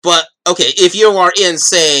But, okay, if you are in,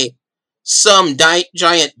 say, some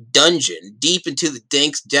giant dungeon deep into the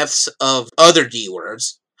dank depths of other D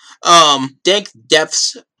words, dank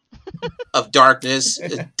depths of darkness,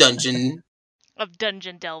 dungeon. Of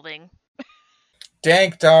dungeon delving.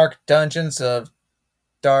 Dank, dark dungeons of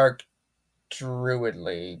dark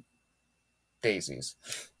druidly daisies.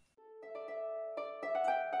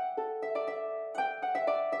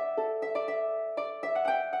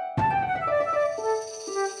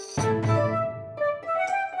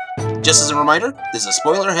 Just as a reminder, this is a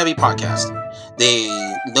spoiler-heavy podcast. The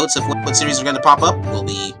notes of what series are going to pop up will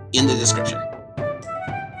be in the description.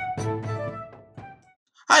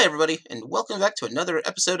 Hi, everybody, and welcome back to another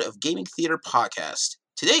episode of Gaming Theater Podcast.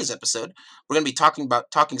 Today's episode, we're going to be talking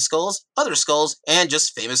about Talking Skulls, other skulls, and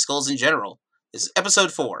just famous skulls in general. This is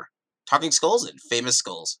episode 4, Talking Skulls and Famous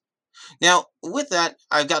Skulls. Now, with that,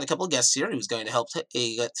 I've got a couple of guests here who's going to help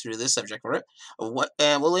get through this subject for it,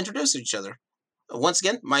 and we'll introduce each other. Once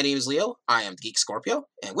again, my name is Leo, I am the Geek Scorpio,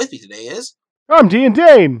 and with me today is... I'm Dean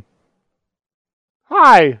Dane!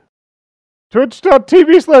 Hi!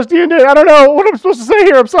 Twitch.tv/DNDane. I don't know what I'm supposed to say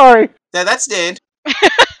here, I'm sorry. That's Dane.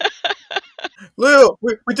 Leo,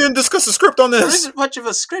 we didn't discuss the script on There this! isn't much of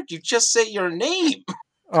a script, you just say your name.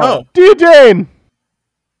 Oh. Dean Dane!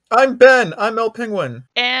 I'm Ben, I'm El Penguin.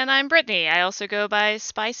 And I'm Brittany. I also go by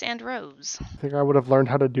Spice and Rose. I think I would have learned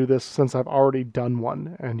how to do this since I've already done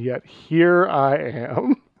one, and yet here I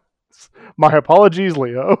am. My apologies,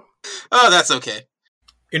 Leo. Oh, that's okay.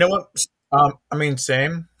 You know what?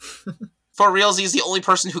 Same. For reals, he's the only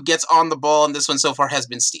person who gets on the ball in this one so far has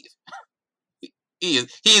been Steve. He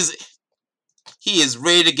is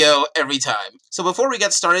ready to go every time. So before we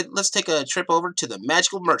get started, let's take a trip over to the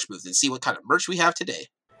magical merch booth and see what kind of merch we have today.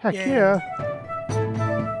 Heck yeah.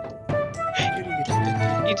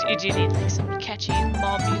 You do need like some catchy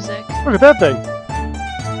mall music. Look at that thing.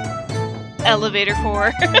 Elevator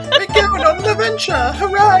core. We're going on an adventure!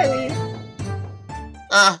 Hooray!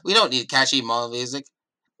 We don't need catchy mall music.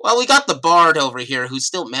 Well, we got the Bard over here who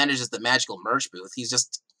still manages the magical merch booth. He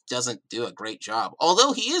just doesn't do a great job.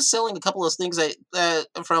 Although he is selling a couple of things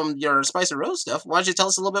from your Spice and Rose stuff. Why don't you tell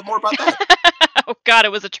us a little bit more about that? Oh god,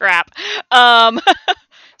 it was a trap.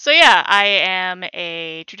 So yeah, I am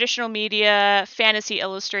a traditional media fantasy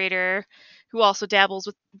illustrator who also dabbles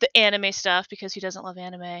with the anime stuff because who doesn't love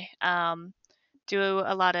anime? Do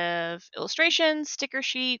a lot of illustrations, sticker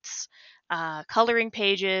sheets, coloring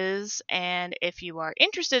pages, and if you are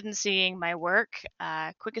interested in seeing my work,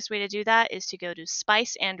 quickest way to do that is to go to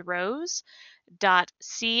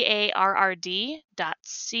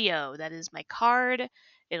spiceandrose.carrd.co. That is my card.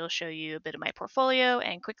 It'll show you a bit of my portfolio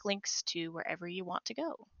and quick links to wherever you want to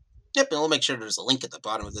go. Yep, and we'll make sure there's a link at the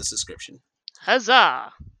bottom of this description.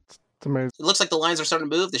 Huzzah! It's amazing. It looks like the lines are starting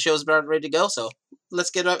to move. The show's about ready to go, so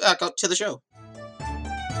let's get back up to the show.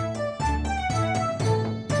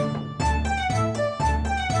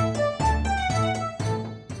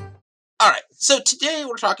 Alright, so today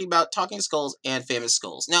we're talking about Talking Skulls and Famous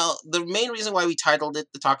Skulls. Now, the main reason why we titled it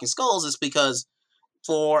The Talking Skulls is because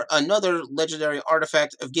for another legendary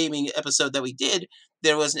artifact of gaming episode that we did,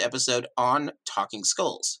 there was an episode on Talking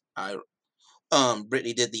Skulls.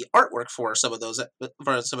 Brittany did the artwork for some of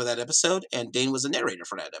that episode, and Dane was the narrator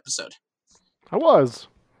for that episode. I was.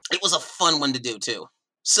 It was a fun one to do, too.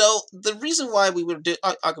 So, the reason why we would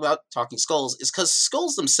talk about Talking Skulls is because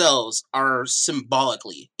skulls themselves are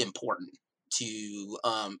symbolically important to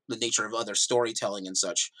the nature of other storytelling and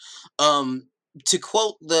such. To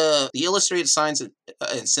quote the Illustrated Signs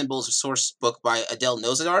and Symbols source book by Adele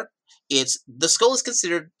Nozadar, the skull is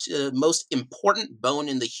considered the most important bone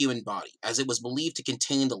in the human body, as it was believed to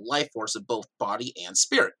contain the life force of both body and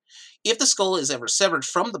spirit. If the skull is ever severed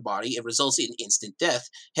from the body, it results in instant death,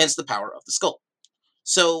 hence the power of the skull.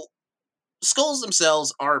 So, skulls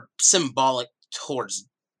themselves are symbolic towards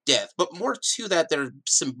death, but more to that, they're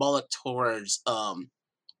symbolic towards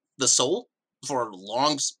the soul for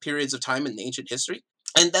long periods of time in ancient history.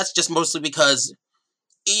 And that's just mostly because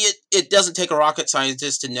it doesn't take a rocket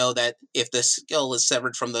scientist to know that if the skull is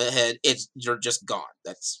severed from the head, you're just gone.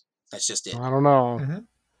 That's just it. I don't know. Mm-hmm.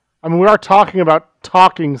 I mean, we are talking about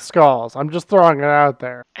talking skulls. I'm just throwing it out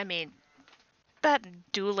there. I mean, that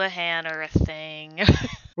Doulahan are a thing.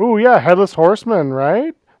 Ooh, yeah, Headless Horseman,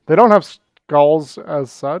 right? They don't have skulls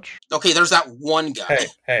as such. Okay, there's that one guy.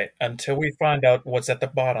 Hey, until we find out what's at the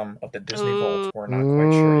bottom of the Disney Vault, we're not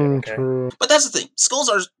quite sure yet, okay? True. But that's the thing. Skulls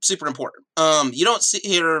are super important. You don't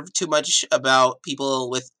hear too much about people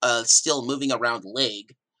with a still moving around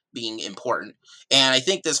leg being important. And I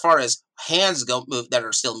think as far as hands go that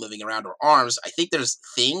are still moving around or arms, I think there's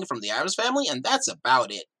Thing from the Addams Family, and that's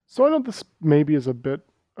about it. So I know this maybe is a bit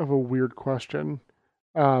of a weird question.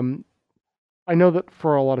 I know that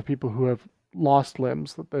for a lot of people who have lost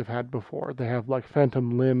limbs that they've had before, they have like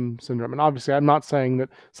phantom limb syndrome. And obviously, I'm not saying that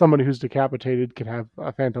somebody who's decapitated can have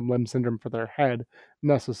a phantom limb syndrome for their head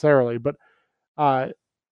necessarily, but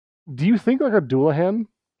do you think like a Doulahan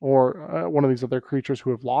or one of these other creatures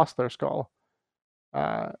who have lost their skull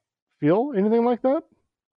feel anything like that?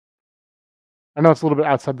 I know it's a little bit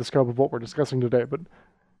outside the scope of what we're discussing today, but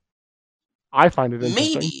I find it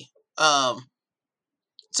interesting. Maybe.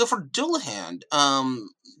 So for Doulahan,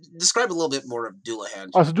 describe a little bit more of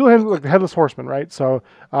Doulahan. So Doulahan, like the headless horseman, right? So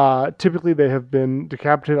typically they have been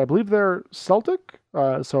decapitated. I believe they're Celtic,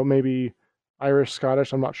 so maybe Irish,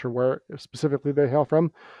 Scottish. I'm not sure where specifically they hail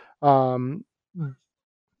from.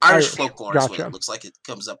 Irish folklore is what it looks like it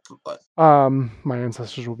comes up. But my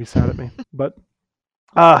ancestors will be sad at me, but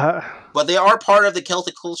they are part of the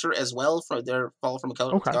Celtic culture as well. They're follow from a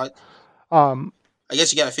Celtic god. I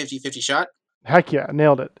guess you got a 50-50 shot. Heck yeah,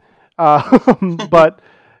 nailed it. But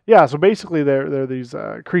yeah, so basically they're these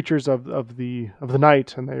creatures of the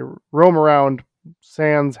night, and they roam around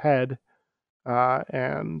Sans Head,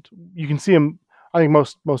 and you can see them. I think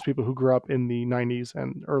most people who grew up in the 90s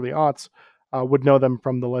and early aughts would know them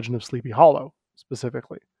from the Legend of Sleepy Hollow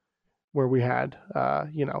specifically, where we had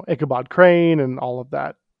Ichabod Crane and all of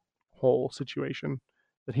that whole situation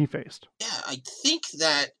that he faced. Yeah, I think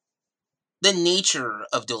that the nature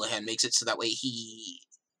of Doulahan makes it so that way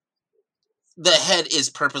the head is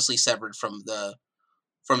purposely severed from the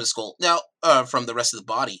skull, now from the rest of the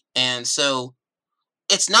body, and so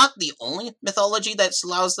it's not the only mythology that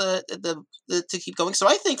allows the to keep going. So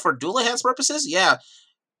I think for Doulahan's purposes, yeah,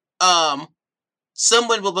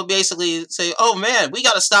 someone will basically say, "Oh man, we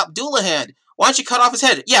got to stop Doulahan. Why don't you cut off his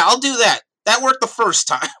head?" Yeah, I'll do that. That worked the first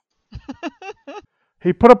time.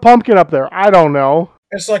 He put a pumpkin up there. I don't know.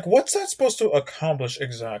 It's like, what's that supposed to accomplish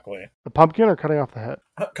exactly? The pumpkin or cutting off the head?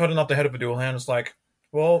 Cutting off the head of a Doulahan is like,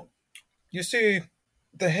 well, you see,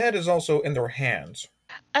 the head is also in their hands.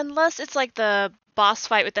 Unless it's like the boss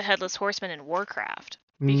fight with the Headless Horseman in Warcraft.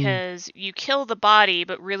 Because you kill the body,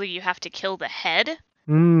 but really you have to kill the head.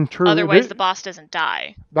 True. Otherwise the boss doesn't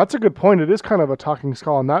die. That's a good point. It is kind of a talking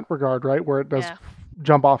skull in that regard, right? Where it does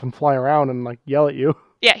jump off and fly around and like yell at you.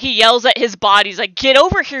 Yeah, he yells at his body. He's like, "Get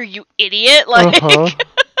over here, you idiot!" Like,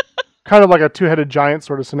 kind of like a two-headed giant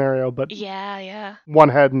sort of scenario, but yeah, one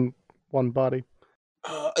head and one body.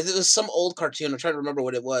 It was some old cartoon. I'm trying to remember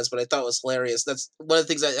what it was, but I thought it was hilarious. That's one of the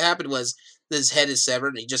things that happened was his head is severed,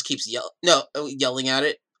 and he just keeps yelling at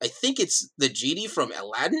it. I think it's the genie from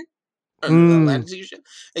Aladdin. Aladdin.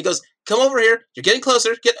 He goes, "Come over here. You're getting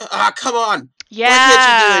closer. Come on. Yeah. Why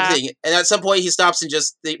can't you do anything?" And at some point, he stops and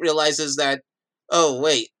just realizes that, oh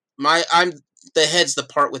wait, I'm the head's the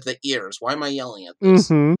part with the ears. Why am I yelling at this?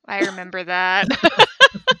 Mm-hmm. I remember that.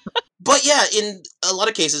 But yeah, in a lot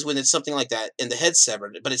of cases when it's something like that and the head's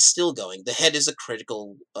severed, but it's still going, the head is a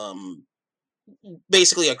critical,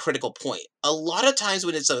 basically a critical point. A lot of times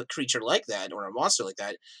when it's a creature like that or a monster like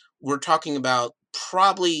that, we're talking about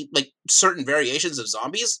probably like certain variations of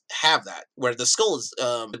zombies have that, where the skull is,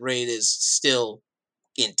 the brain is still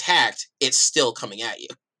intact, it's still coming at you.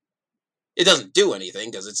 It doesn't do anything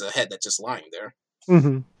because it's a head that's just lying there.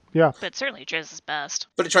 Mm-hmm. Yeah. But it certainly tries its best.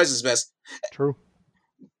 But it tries its best. True.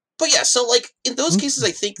 But yeah, so like in those cases,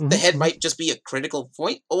 I think the head might just be a critical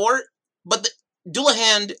point, but the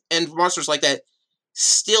Doulahan and monsters like that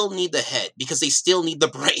still need the head because they still need the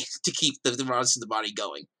brain to keep the rest of the body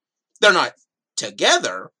going. They're not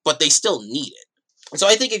together, but they still need it. So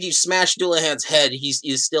I think if you smash Doulahan's head,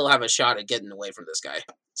 you still have a shot at getting away from this guy.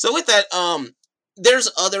 So with that,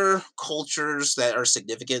 there's other cultures that are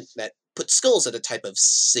significant that put skulls at a type of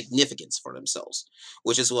significance for themselves,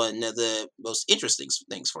 which is one of the most interesting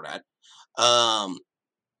things for that.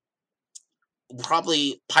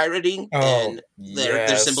 Probably pirating and their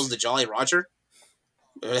symbols, the Jolly Roger.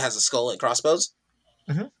 It has a skull and crossbows.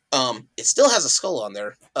 Mm-hmm. It still has a skull on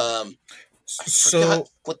there. So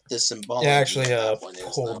what the symbology? Yeah, actually,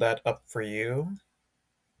 pulled that up for you.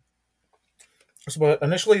 So, but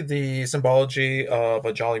initially, the symbology of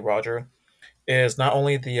a Jolly Roger is not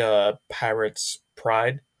only the pirate's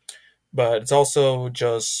pride, but it's also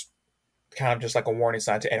just kind of just like a warning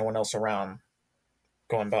sign to anyone else around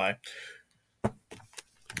going by.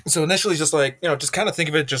 So initially, just like, just kind of think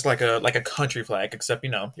of it just like a country flag, except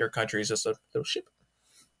your country is just a little ship,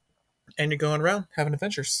 and you're going around having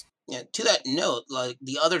adventures. Yeah. To that note, like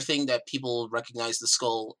the other thing that people recognize the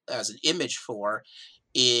skull as an image for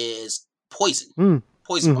is poison.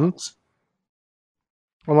 Poison bottles.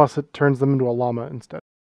 Unless it turns them into a llama instead.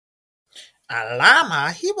 A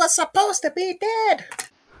llama? He was supposed to be dead.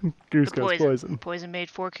 Cusco's poison. Poison made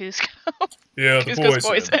for Cusco. Yeah, the Cusco's poison.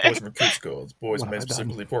 poison. The poison from Cusco. It's poison What made have I done?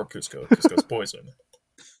 specifically for Cusco. Cusco's poison.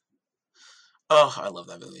 Oh, I love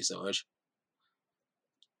that movie so much.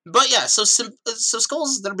 But yeah, so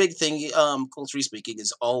skulls, their big thing, culturally speaking,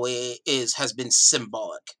 has been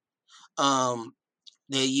symbolic.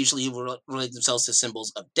 They usually relate themselves to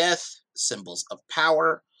symbols of death, symbols of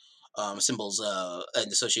power, symbols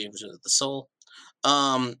and associated with the soul.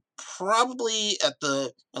 Probably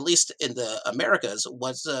at least in the Americas,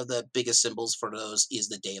 what's the biggest symbols for those is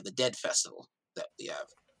the Day of the Dead festival that we have.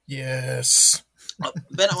 Yes.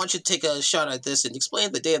 Ben, I want you to take a shot at this and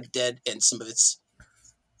explain the Day of the Dead and some of its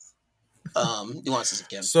nuances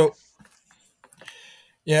again. So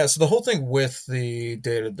the whole thing with the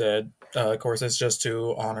Day of the Dead, of course, is just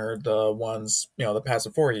to honor the ones, that passed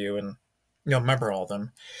before you and, remember all of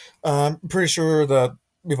them. I'm pretty sure that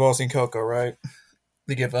we've all seen Coco, right?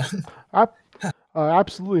 They give a...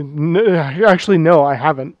 Absolutely. No, actually, no, I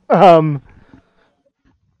haven't.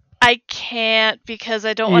 I can't because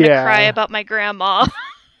I don't want to cry about my grandma.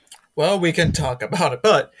 Well, we can talk about it,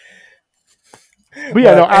 but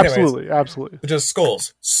yeah, no, absolutely, absolutely. Just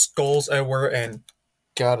skulls everywhere, and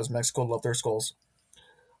God, does Mexico love their skulls?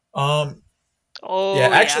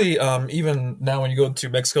 Actually, even now when you go to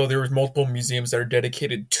Mexico, there was multiple museums that are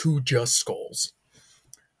dedicated to just skulls.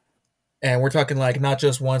 And we're talking like not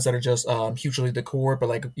just ones that are just hugely decor, but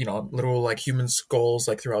like literal like human skulls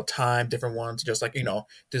like throughout time, different ones. Just like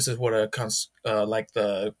this is what like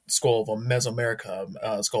the skull of a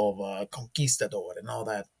Mesoamerica, skull of a conquistador, and all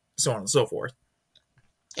that, so on and so forth.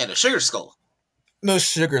 And a sugar skull. No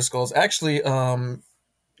sugar skulls. Actually,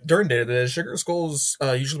 during Day of the Dead, sugar skulls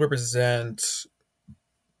usually represent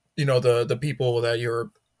the people that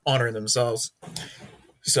you're honoring themselves.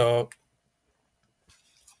 So.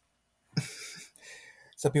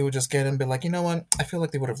 Some people just get it and be like, you know what? I feel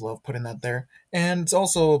like they would have loved putting that there. And it's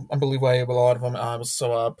also, I believe, why a lot of them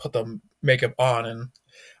put the makeup on. And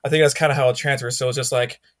I think that's kind of how it transfers. So it's just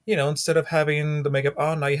like, instead of having the makeup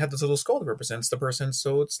on, now you have this little skull that represents the person.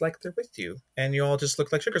 So it's like they're with you. And you all just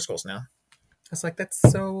look like sugar skulls now. It's like, that's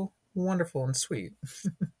so wonderful and sweet.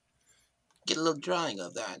 Get a little drawing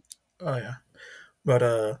of that. Oh, yeah. But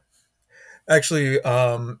actually,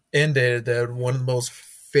 in Day of the Dead, one of the most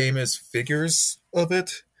famous figures of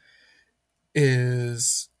it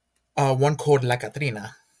is one called La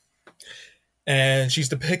Catrina, and she's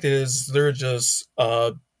depicted as they're just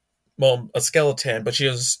a skeleton, but she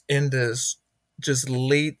is in this just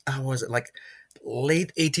late 1800s,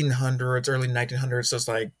 early 1900s, just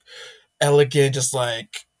like elegant, just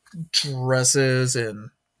like dresses and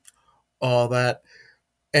all that.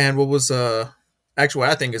 And what was actually what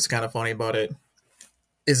I think is kind of funny about it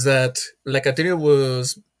is that La Catrina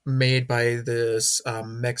was made by this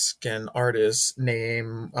Mexican artist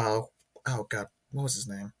named oh god, what was his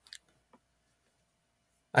name?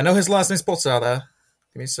 I know his last name's Posada.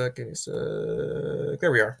 Give me a sec.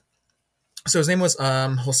 There we are. So his name was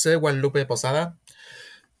Jose Guadalupe Posada,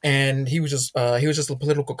 and he was just a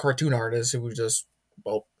political cartoon artist who was just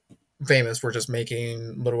famous for just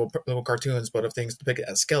making little cartoons, but of things depicted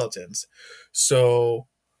as skeletons. So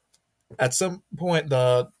at some point,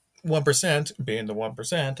 the 1%, being the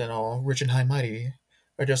 1%, and all rich and high mighty,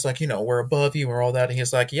 are just like, we're above you or all that. And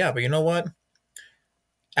he's like, yeah, but you know what?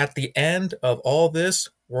 At the end of all this,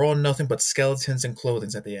 we're all nothing but skeletons and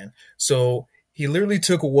clothing at the end. So he literally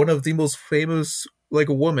took one of the most famous, like,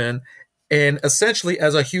 woman, and essentially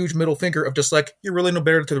as a huge middle finger of just like, you're really no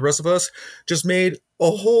better to the rest of us, just made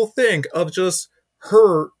a whole thing of just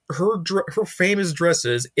her famous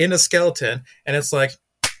dresses in a skeleton. And it's like,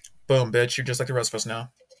 boom, bitch, you're just like the rest of us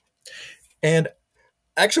now. And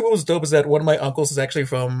actually what was dope is that one of my uncles is actually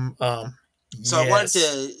from So I wanted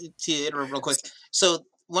to interrupt real quick. So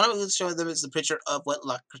what I'm going to show them is the picture of what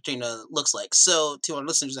La Catrina looks like. So to our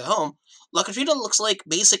listeners at home, La Catrina looks like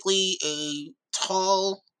basically a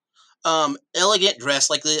tall, elegant dress,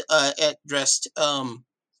 like the dressed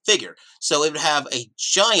figure. So it would have a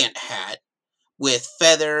giant hat with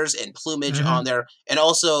feathers and plumage on there, and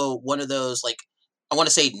also one of those, like, I want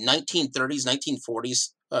to say 1930s,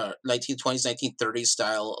 1940s, 1920s, 1930s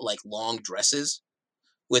style, like, long dresses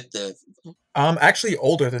with the... actually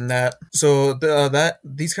older than that. So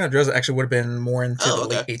these kind of dresses actually would have been more into the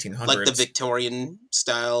late 1800s. Like the Victorian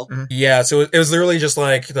style? Mm-hmm. Yeah, so it was literally just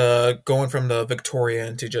like going from the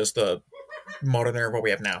Victorian to just the modern era of what we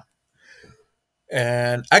have now.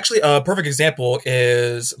 And actually, a perfect example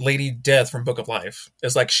is Lady Death from Book of Life.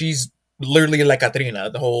 It's like she's literally like Catrina,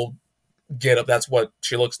 the whole get up. That's what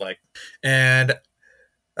she looks like. And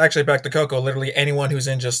actually, back to Coco, literally anyone who's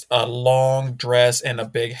in just a long dress and a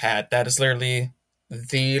big hat, that is literally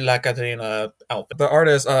the La Catarina outfit. The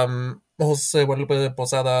artist, Jose Guadalupe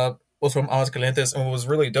Posada, was from Aguascalientes, and what was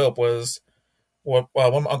really dope was one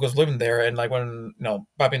of my uncles living there, and like when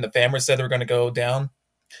Bobby and the family said they were going to go down,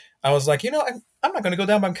 I was like, I'm not going to go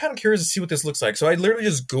down, but I'm kind of curious to see what this looks like. So I literally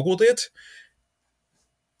just Googled it,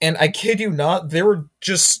 and I kid you not, there were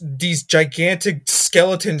just these gigantic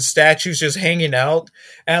skeleton statues just hanging out,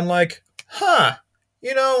 and I'm like,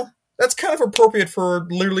 that's kind of appropriate for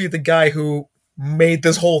literally the guy who made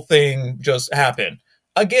this whole thing just happen.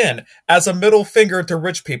 Again, as a middle finger to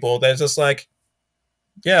rich people, that's just like,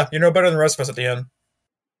 yeah, you know better than the rest of us at the end.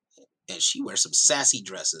 And she wears some sassy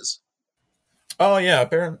dresses. Oh yeah,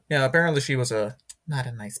 apparently she was not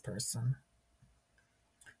a nice person.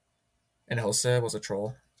 And Jose was a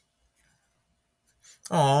troll.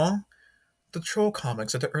 Aw, the troll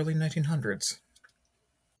comics of the early 1900s.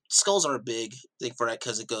 Skulls are a big thing for that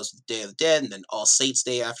because it goes with Day of the Dead and then All Saints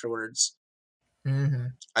Day afterwards. Mm-hmm.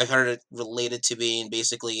 I've heard it related to being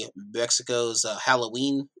basically Mexico's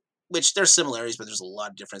Halloween, which there's similarities, but there's a lot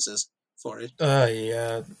of differences for it.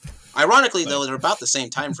 Yeah. Ironically, though, they're about the same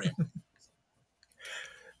time frame.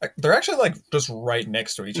 They're actually like just right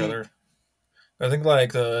next to each other. I think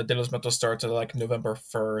like the Dia de los Muertos starts at like November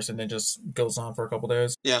 1st and then just goes on for a couple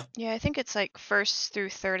days. Yeah. Yeah, I think it's like 1st through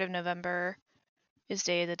 3rd of November is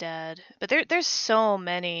Day of the Dead. But there's so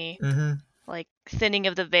many like thinning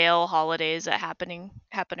of the veil holidays that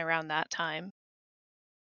happen around that time.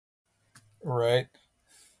 Right.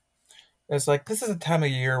 It's like this is a time of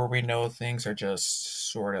year where we know things are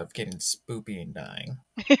just sort of getting spoopy and dying.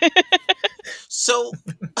 So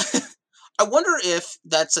I wonder if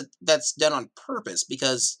that's done on purpose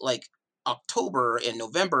because like October and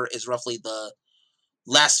November is roughly the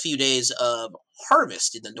last few days of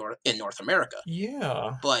harvest in North America.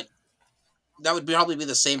 Yeah. But that would probably be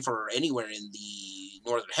the same for anywhere in the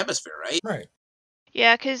northern hemisphere, right? Right.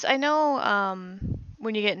 Yeah, because I know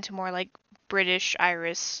when you get into more like British,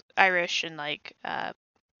 Irish, and like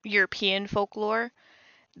European folklore,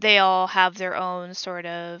 they all have their own sort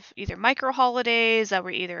of either micro holidays that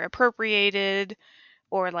were either appropriated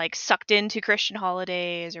or like sucked into Christian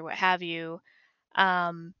holidays or what have you.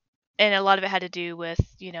 And a lot of it had to do with,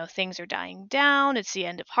 things are dying down. It's the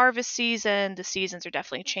end of harvest season. The seasons are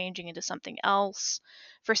definitely changing into something else.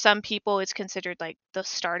 For some people, it's considered like the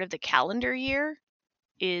start of the calendar year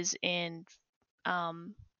is in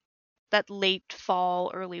that late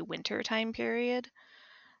fall, early winter time period.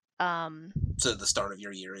 So the start of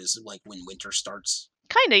your year is like when winter starts?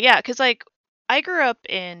 Kind of, yeah, because like I grew up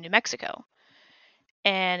in New Mexico.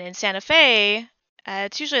 And in Santa Fe,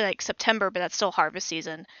 it's usually like September, but that's still harvest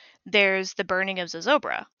season. There's the burning of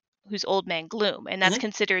Zozobra, who's Old Man Gloom, and that's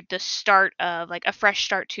considered the start of like a fresh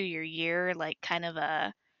start to your year, like kind of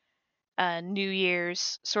a New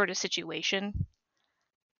Year's sort of situation.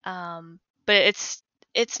 But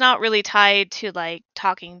it's not really tied to like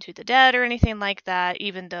talking to the dead or anything like that.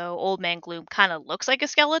 Even though Old Man Gloom kind of looks like a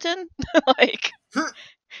skeleton, like.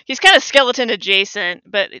 He's kind of skeleton adjacent,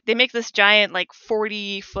 but they make this giant, like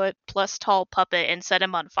 40-foot plus tall puppet and set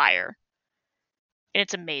him on fire. And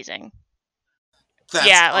it's amazing. That's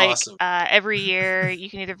awesome. Every year you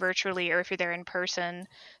can either virtually or if you're there in person,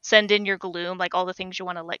 send in your gloom, like all the things you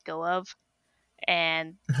want to let go of.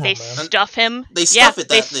 And they stuff him. They stuff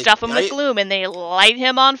him with gloom and they light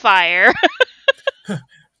him on fire.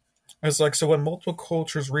 It's like, so what multiple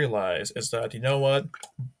cultures realize is that, you know what?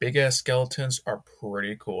 Big-ass skeletons are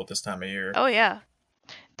pretty cool at this time of year. Oh, yeah.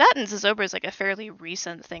 That and Zozobra is like a fairly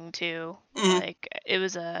recent thing, too. Mm-hmm. Like, it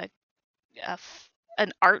was an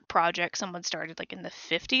art project someone started, like, in the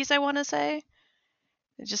 50s, I want to say.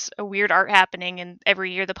 It's just a weird art happening, and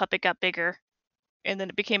every year the puppet got bigger. And then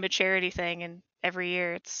it became a charity thing, and every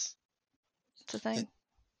year it's a thing.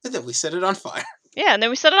 And then we set it on fire. Yeah, and then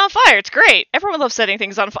we set it on fire. It's great. Everyone loves setting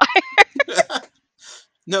things on fire.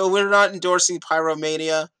 No, we're not endorsing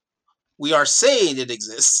pyromania. We are saying it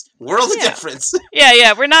exists. World of difference.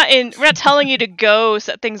 Yeah. We're not telling you to go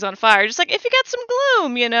set things on fire. Just like if you got some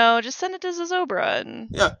gloom, just send it to Zozobra. And...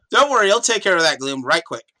 Yeah, don't worry, he'll take care of that gloom right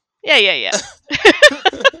quick. Yeah. It's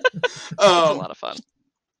a lot of fun.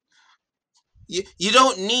 You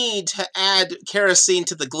don't need to add kerosene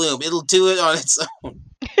to the gloom. It'll do it on its own.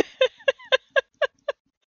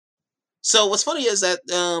 So what's funny is that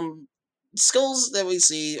skulls that we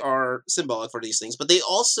see are symbolic for these things, but they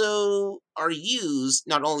also are used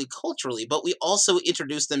not only culturally, but we also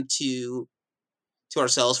introduce them to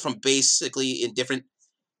ourselves from basically in different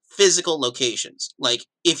physical locations. Like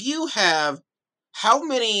if you have how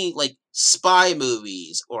many like spy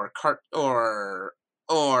movies or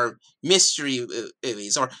mystery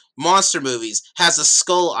movies or monster movies has a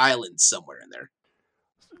Skull Island somewhere in there?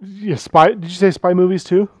 Yeah, spy. Did you say spy movies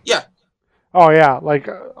too? Yeah. Oh yeah, like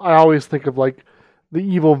I always think of like the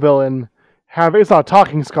evil villain it's not a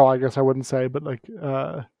talking skull, I guess I wouldn't say, but like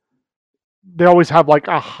they always have like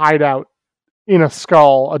a hideout in a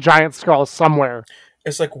skull, a giant skull somewhere.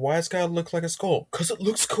 It's like, why does it gotta look like a skull? Because it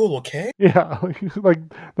looks cool, okay? Yeah, like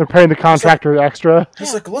they're paying the contractor extra.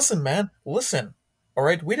 Just like, listen, man, listen. All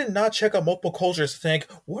right, we did not check out multiple cultures to think,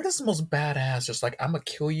 what is the most badass? Just like, I'm gonna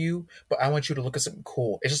kill you, but I want you to look at something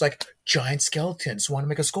cool. It's just like, giant skeletons want to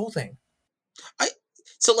make a skull thing.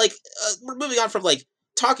 So, like, we're moving on from, like,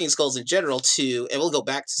 talking skulls in general to, and we'll go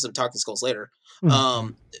back to some talking skulls later,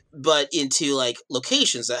 but into, like,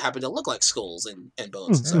 locations that happen to look like skulls and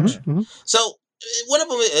bones and such. So, one of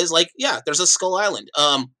them is, like, yeah, there's a Skull Island.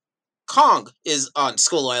 Kong is on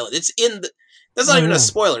Skull Island. It's in the... That's not even a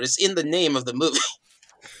spoiler. It's in the name of the movie.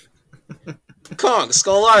 Kong,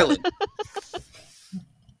 Skull Island.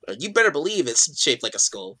 You better believe it's shaped like a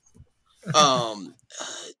skull.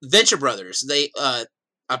 Venture Brothers, they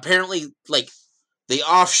apparently, like, the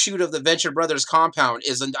offshoot of the Venture Brothers compound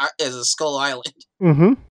is a Skull Island.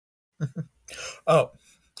 Oh,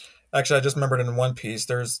 actually, I just remembered in One Piece,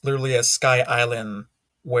 there's literally a Sky Island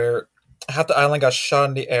where half the island got shot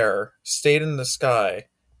in the air, stayed in the sky.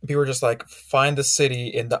 People were just like, find the city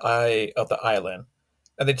in the eye of the island.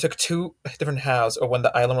 And they took two different halves of when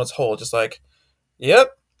the island was whole, just like,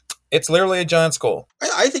 yep, it's literally a giant skull.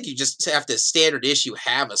 I think you just have to standard issue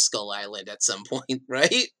have a Skull Island at some point,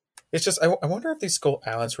 right? It's just, I wonder if these Skull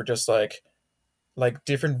Islands were just like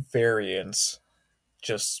different variants.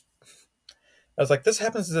 Just, I was like, this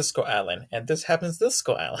happens to this Skull Island, and this happens to this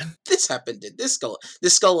Skull Island. This happened to this Skull.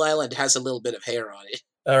 This Skull Island has a little bit of hair on it.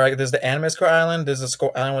 Alright, there's the anime Skull Island, there's a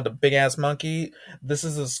Skull Island with a big ass monkey, this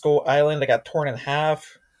is a Skull Island that got torn in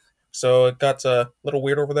half, so it got a little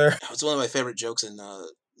weird over there. It's one of my favorite jokes in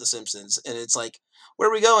The Simpsons, and it's like, where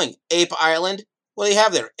are we going? Ape Island? What do you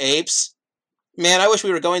have there? Apes? Man, I wish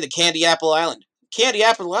we were going to Candy Apple Island. Candy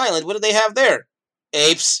Apple Island? What do they have there?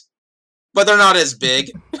 Apes. But they're not as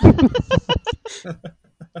big.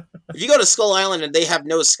 If you go to Skull Island and they have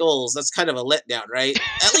no skulls, that's kind of a letdown, right?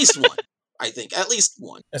 At least one. I think. At least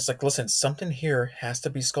one. It's like, listen, something here has to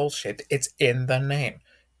be skull-shaped. It's in the name.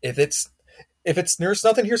 If there's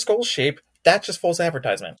nothing here skull-shaped, that's just false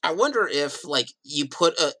advertisement. I wonder if, like, you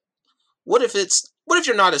put a... What if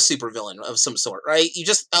you're not a supervillain of some sort, right? You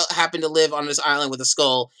just happen to live on this island with a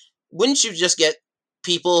skull. Wouldn't you just get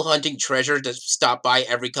people hunting treasure to stop by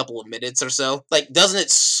every couple of minutes or so? Like, doesn't it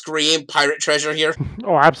scream pirate treasure here?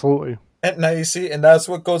 Oh, absolutely. And now you see, and that's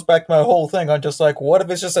what goes back to my whole thing on just like, what if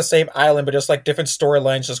it's just the same island, but just like different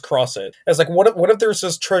storylines just cross it? It's like, what if there's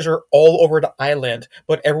just treasure all over the island,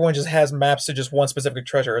 but everyone just has maps to just one specific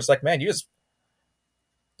treasure? It's like, man,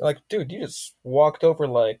 dude, you just walked over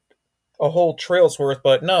like a whole trail's worth,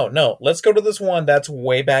 but no, let's go to this one that's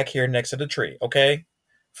way back here next to the tree, okay?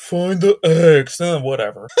 Find the eggs,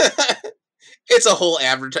 whatever. It's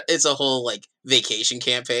a whole like vacation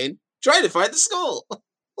campaign. Try to find the skull.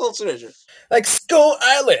 Little treasure. Like, Skull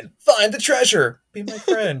Island, find the treasure. Be my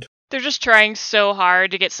friend. They're just trying so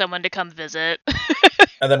hard to get someone to come visit.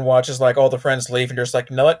 And then watches like all the friends leave and just like,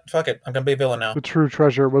 you know what? Fuck it. I'm gonna be a villain now. The true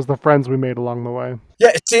treasure was the friends we made along the way.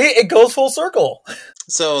 Yeah, see? It goes full circle.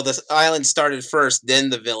 So the island started first, then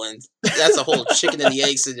the villain. That's a whole chicken and the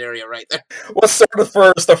egg scenario right there. What started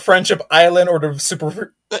first, the Friendship Island or the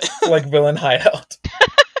super like villain hideout?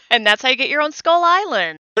 And that's how you get your own Skull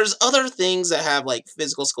Island. There's other things that have like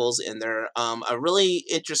physical skulls in there. A really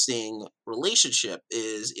interesting relationship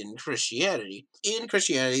is in Christianity. In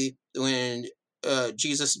Christianity, when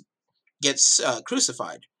Jesus gets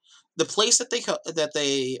crucified, the place that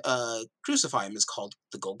they crucify him is called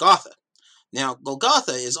the Golgotha. Now,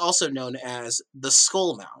 Golgotha is also known as the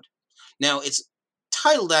Skull Mound. Now, it's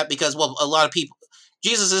titled that because, well, a lot of people...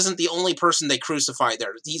 Jesus isn't the only person they crucify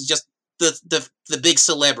there. He's just the big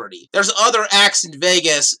celebrity. There's other acts in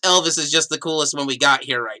Vegas. Elvis is just the coolest one we got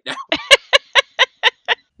here right now.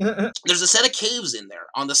 There's a set of caves in there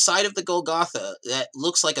on the side of the Golgotha that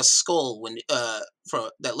looks like a skull when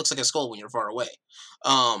you're far away.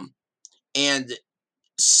 And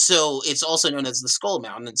so it's also known as the Skull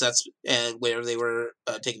Mountain, and where they were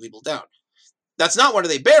taking people down. That's not where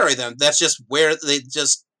they bury them. That's just where they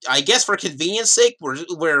just, I guess for convenience sake, we're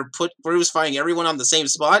crucifying everyone on the same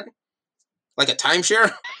spot. Like a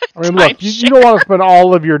timeshare? I mean, look, you don't want to spend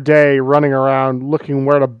all of your day running around looking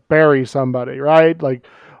where to bury somebody, right? Like,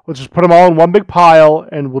 let's just put them all in one big pile,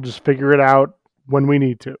 and we'll just figure it out when we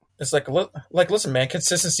need to. It's like listen, man,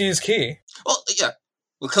 consistency is key. Well, yeah.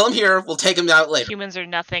 We'll kill them here, we'll take them out later. Humans are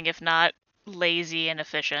nothing if not lazy and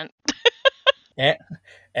efficient.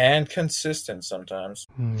 And consistent sometimes.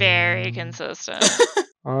 Very Hmm. consistent.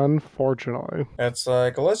 Unfortunately. It's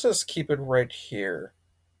like, let's just keep it right here.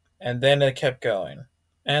 And then it kept going.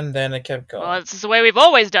 And then it kept going. Well, this is the way we've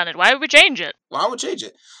always done it. Why would we change it? Why would change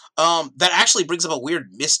it? That actually brings up a weird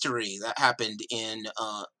mystery that happened in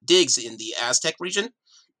digs in the Aztec region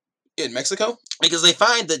in Mexico, because they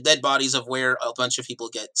find the dead bodies of where a bunch of people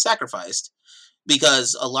get sacrificed,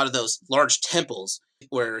 because a lot of those large temples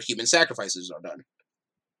where human sacrifices are done.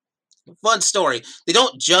 Fun story. They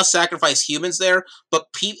don't just sacrifice humans there, but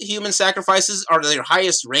human sacrifices are their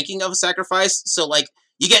highest ranking of a sacrifice. So, like,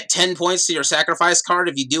 you get 10 points to your sacrifice card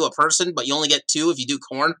if you do a person, but you only get 2 if you do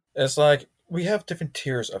corn. It's like, we have different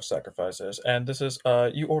tiers of sacrifices, and this is,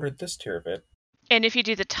 you ordered this tier of it. And if you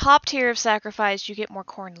do the top tier of sacrifice, you get more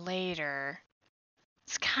corn later.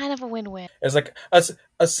 It's kind of a win-win. It's like,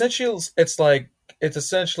 essentially, it's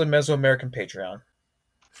essentially Mesoamerican Patreon.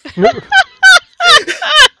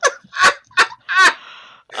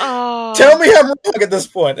 Oh. Tell me I'm wrong at this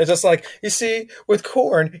point. It's just like, you see, with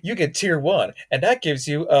corn, you get tier 1, and that gives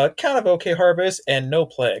you a kind of okay harvest and no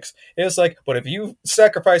plagues. It's like, but if you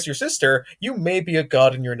sacrifice your sister, you may be a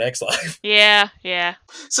god in your next life. Yeah.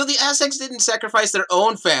 So the Aztecs didn't sacrifice their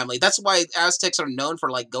own family. That's why Aztecs are known for,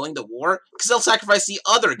 like, going to war, because they'll sacrifice the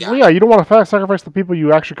other guy. Well, yeah, you don't want to sacrifice the people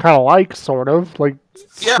you actually kind of like, sort of. Like,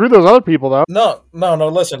 Yeah. screw those other people, though. No,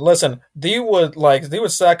 listen. They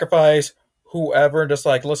would sacrifice whoever, and just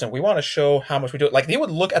like, listen, we want to show how much we do it. Like, they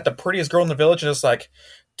would look at the prettiest girl in the village and just like,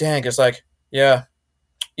 dang, it's like, yeah,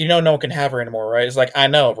 no one can have her anymore, right? It's like, I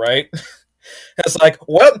know, right? It's like,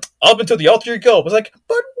 well, up until the altar you go. It's like,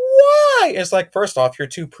 but why? It's like, first off, you're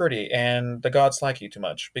too pretty, and the gods like you too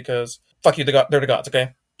much, because, fuck you, they're the gods,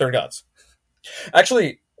 okay? They're the gods.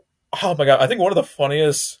 Actually, oh my god, I think one of the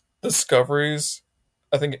funniest discoveries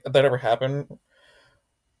I think that ever happened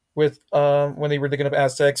with when they were digging up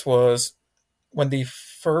Aztecs was when they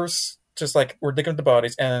first just like were digging up the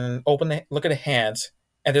bodies and look at the hands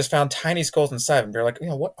and just found tiny skulls inside them. They're like,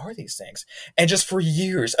 what are these things? And just for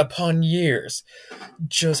years upon years,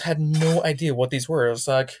 just had no idea what these were. It was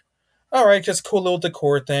like, all right, just cool little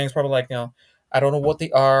decor things. Probably like, I don't know what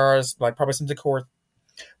they are. It's like probably some decor.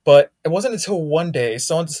 But it wasn't until one day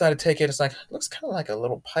someone decided to take it. It's like, it looks kind of like a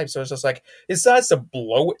little pipe. So it's just like, it decides to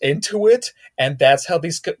blow into it. And that's how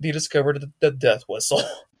they discovered the death whistle.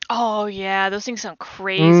 Oh, yeah. Those things sound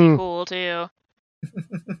crazy cool, too.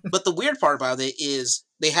 But the weird part about it is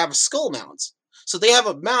they have skull mounds. So they have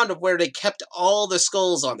a mound of where they kept all the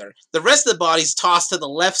skulls on there. The rest of the body's tossed to the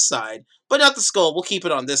left side, but not the skull. We'll keep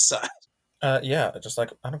it on this side. Yeah, just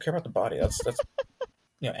like, I don't care about the body. That's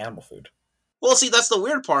animal food. Well, see, that's the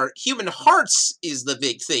weird part. Human hearts is the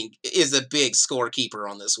big thing, is the big scorekeeper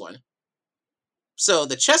on this one. So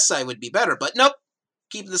the chest side would be better, but nope.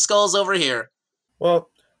 Keeping the skulls over here. Well,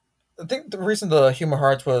 I think the reason the human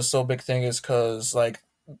hearts was so big thing is because, like,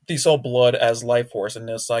 they saw blood as life force, and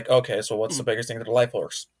it's like, okay, so what's the biggest thing to the life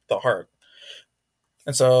force? The heart.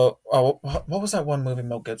 And so, what was that one movie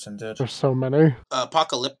Mel Gibson did? There's so many.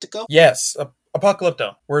 Apocalyptico? Yes,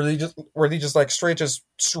 Apocalypto, where they just like straight just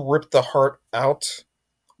ripped the heart out,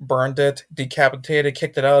 burned it, decapitated,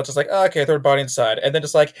 kicked it out, just like, oh, okay, throw the body inside, and then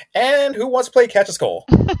just like, and who wants to play catch a skull?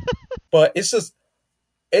 But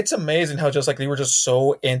it's amazing how just like they were just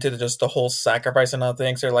so into just the whole sacrifice and all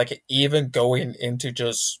things. They're like even going into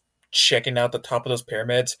just checking out the top of those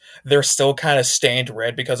pyramids, they're still kind of stained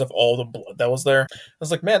red because of all the blood that was there. I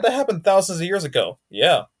was like, man, that happened thousands of years ago.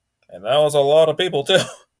 Yeah, and that was a lot of people too.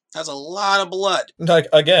 That's a lot of blood. Like,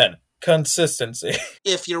 again, consistency.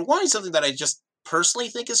 If you're wanting something that I just personally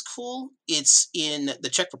think is cool, it's in the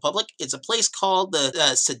Czech Republic. It's a place called the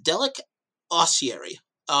Sedelic Ossuary.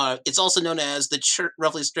 It's also known as the church,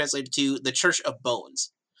 roughly translated to the Church of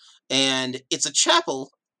Bones. And it's a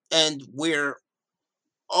chapel, and where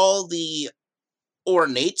all the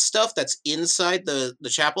ornate stuff that's inside the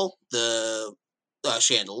chapel, the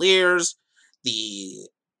chandeliers,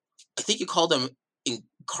 I think you call them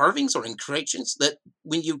carvings or incrustations, that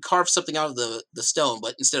when you carve something out of the stone,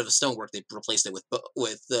 but instead of a stonework, they replaced it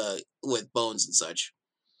with bones and such.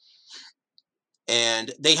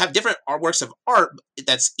 And they have different works of art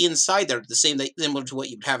that's inside there, similar to what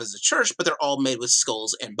you would have as a church, but they're all made with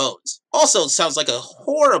skulls and bones. Also, it sounds like a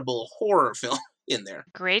horrible horror film in there.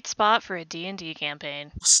 Great spot for a D&D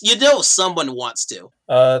campaign. You know someone wants to.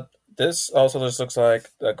 This also just looks like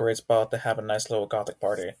a great spot to have a nice little gothic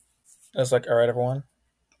party. It's like, all right, everyone,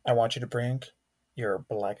 I want you to bring your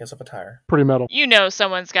blackest of attire. Pretty metal. You know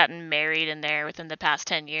someone's gotten married in there within the past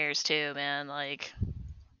 10 years, too, man. Like,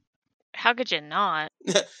 how could you not?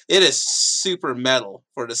 It is super metal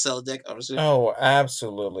for the cell deck. Oh,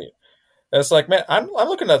 absolutely. It's like, man, I'm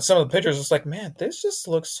looking at some of the pictures. It's like, man, this just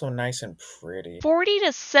looks so nice and pretty. 40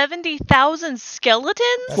 to 70,000 skeletons?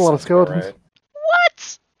 That's a lot of sounds about skeletons. right.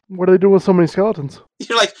 What? What do they do with so many skeletons?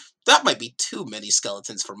 You're like, that might be too many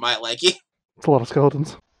skeletons for my liking. It's a lot of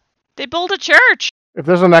skeletons. They build a church. If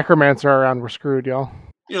there's a necromancer around, we're screwed, y'all.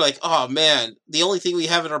 You're like, oh man, the only thing we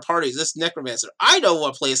have in our party is this necromancer. I know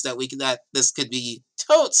what place that this could be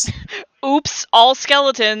totes. Oops, all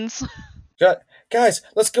skeletons. Guys,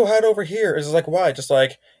 let's go hide over here. It's like, why? Just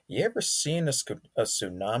like, you ever seen a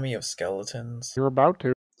tsunami of skeletons? You're about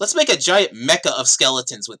to. Let's make a giant mecha of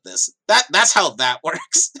skeletons with this. That's how that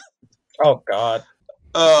works. Oh God.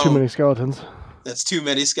 Too many skeletons. That's too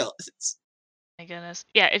many skeletons. My goodness.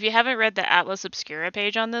 Yeah, if you haven't read the Atlas Obscura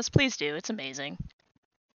page on this, please do. It's amazing.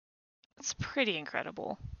 It's pretty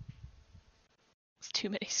incredible. It's too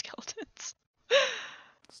many skeletons.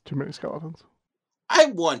 It's too many skeletons. I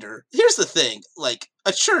wonder. Here's the thing: like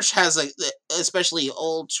a church has especially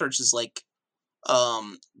old churches like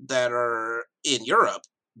that are in Europe,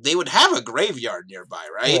 they would have a graveyard nearby,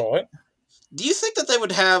 right? Right. Do you think that they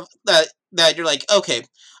would have that? That you're like, okay,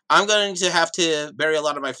 I'm going to have to bury a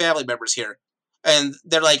lot of my family members here, and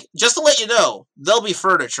they're like, just to let you know, there'll be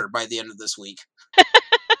furniture by the end of this week.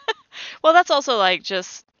 Well, that's also like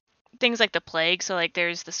just things like the plague. So like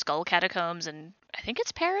there's the skull catacombs, and I think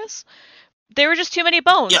it's Paris. There were just too many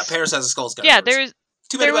bones. Yeah, Paris has a skulls. Yeah,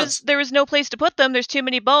 there was no place to put them. There's too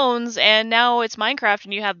many bones, and now it's Minecraft,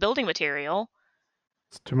 and you have building material.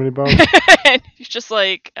 It's too many bones. And you're just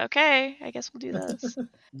like, okay, I guess we'll do this.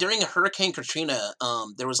 During Hurricane Katrina,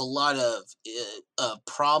 there was a lot of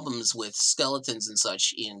problems with skeletons and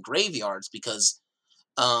such in graveyards because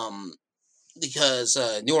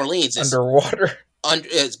New Orleans is underwater.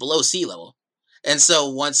 It's below sea level, and so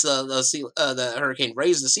once the hurricane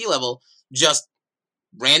raised the sea level, just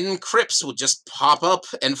random crypts would just pop up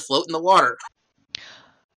and float in the water.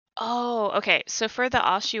 Oh, okay. So for the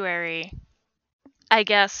ossuary, I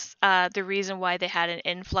guess the reason why they had an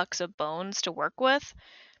influx of bones to work with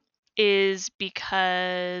is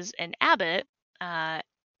because an abbot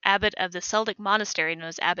of the Celtic monastery known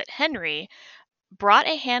as Abbot Henry, brought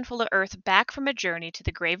a handful of earth back from a journey to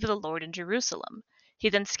the grave of the Lord in Jerusalem. He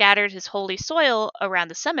then scattered his holy soil around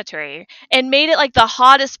the cemetery and made it like the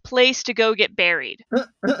hottest place to go get buried.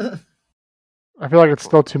 I feel like it's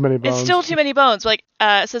still too many bones. It's still too many bones. Like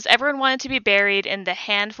it says, everyone wanted to be buried in the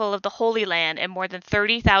handful of the Holy Land, and more than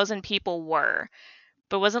 30,000 people were.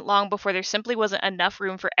 But it wasn't long before there simply wasn't enough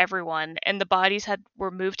room for everyone, and the bodies were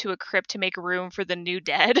moved to a crypt to make room for the new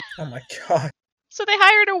dead. Oh my God. So they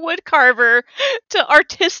hired a wood carver to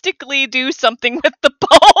artistically do something with the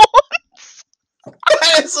bones.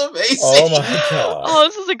 That is amazing. Oh my God. Oh,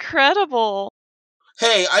 this is incredible.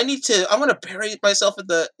 Hey, I'm gonna bury myself at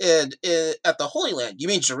the Holy Land. You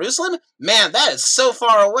mean Jerusalem? Man, that is so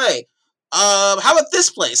far away. How about this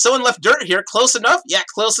place? Someone left dirt here. Close enough? Yeah,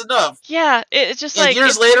 close enough. Yeah, it's just and like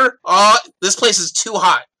years later, this place is too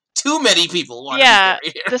hot. Too many people want to be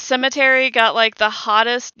buried here. The cemetery got like the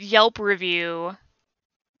hottest Yelp review,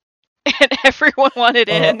 and everyone wanted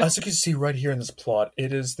in. As you can see right here in this plot,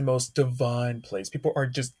 it is the most divine place. People are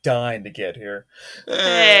just dying to get here.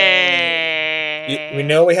 Hey. We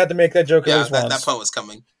know we had to make that joke at least once. That point was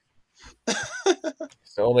coming.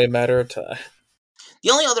 It's only a matter of time. The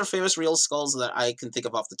only other famous real skulls that I can think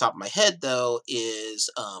of off the top of my head, though, is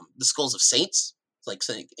the skulls of saints, like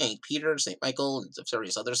Saint Peter, Saint Michael, and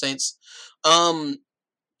various other saints.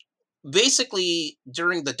 Basically,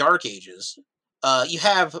 during the Dark Ages, you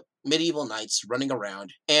have medieval knights running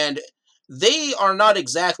around, and they are not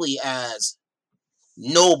exactly as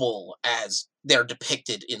noble as they're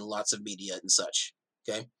depicted in lots of media and such.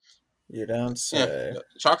 Okay. You don't say. Yeah,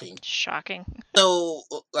 shocking. So,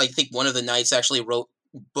 I think one of the knights actually wrote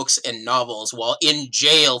books and novels while in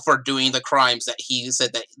jail for doing the crimes that he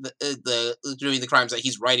said that doing the crimes that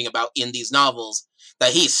he's writing about in these novels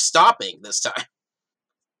that he's stopping this time.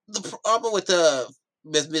 The problem with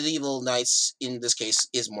medieval knights in this case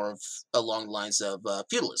is more along the lines of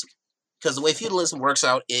feudalism. Because the way feudalism works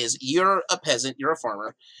out is you're a peasant, you're a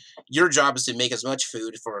farmer. Your job is to make as much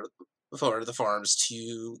food for the farms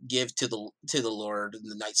to give to the lord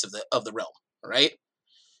and the knights of the realm. All right.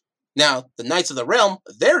 Now, the knights of the realm,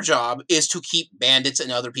 their job is to keep bandits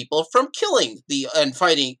and other people from killing and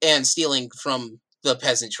fighting and stealing from the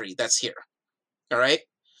peasantry that's here. All right.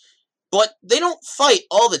 But they don't fight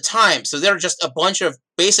all the time, so they're just a bunch of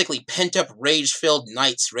basically pent-up, rage-filled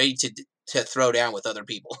knights ready to throw down with other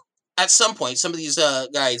people. At some point, some of these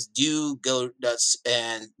guys do go nuts,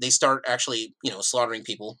 and they start actually, slaughtering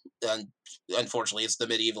people. And unfortunately, it's the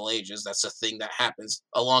medieval ages. That's a thing that happens,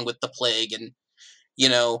 along with the plague and,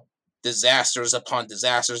 disasters upon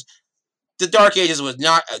disasters. The Dark Ages was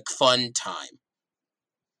not a fun time.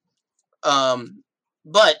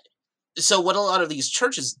 But so what a lot of these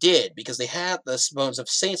churches did, because they had the bones of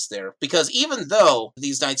saints there, because even though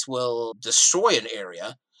these knights will destroy an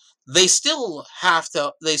area, they still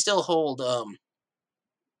hold,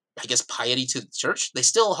 I guess, piety to the church. They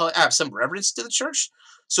still have some reverence to the church.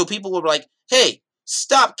 So people were like, hey,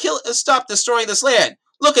 stop destroying this land.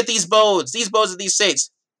 Look at these bones of these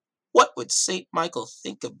saints. What would St. Michael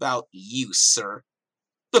think about you, sir?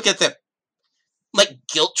 Look at them. Like,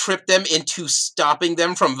 guilt trip them into stopping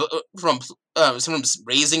them from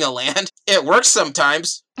raising a land. It works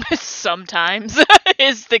sometimes. Sometimes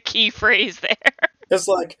is the key phrase there. It's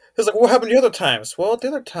like, what happened the other times? Well, the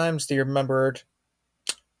other times they remembered,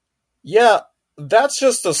 yeah, that's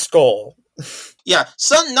just a skull. Yeah,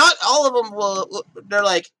 not all of them will. They're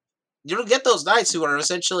like, you'll get those knights who are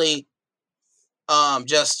essentially,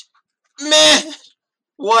 just meh,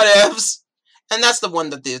 whatevs. And that's the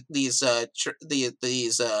one that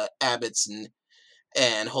these abbots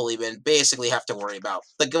and holy men basically have to worry about.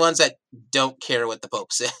 The ones that don't care what the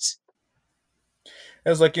Pope says.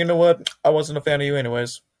 It's like, you know what? I wasn't a fan of you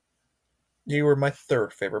anyways. You were my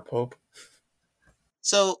third favorite Pope.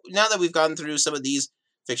 So now that we've gone through some of these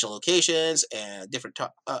fictional locations and different,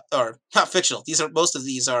 or not fictional, most of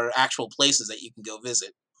these are actual places that you can go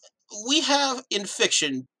visit. We have in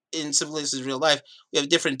fiction, in some places in real life, we have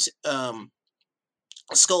different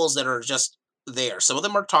skulls that are just there. Some of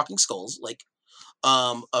them are talking skulls, like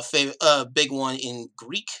a big one in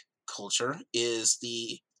Greek culture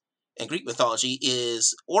in Greek mythology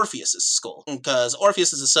is Orpheus's skull, because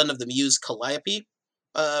Orpheus is the son of the muse Calliope.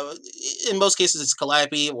 In most cases, it's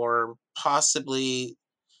Calliope, or possibly,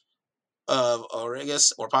 or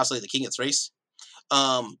possibly the king of Thrace.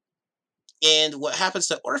 And what happens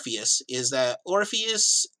to Orpheus is that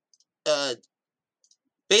Orpheus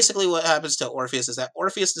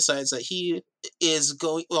decides that he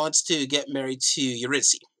wants to get married to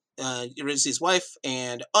Eurydice, Eurydice's wife,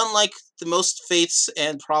 and unlike the most faiths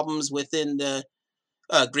and problems within the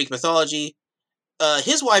Greek mythology,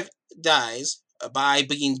 his wife dies by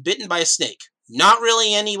being bitten by a snake. Not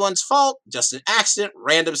really anyone's fault, just an accident,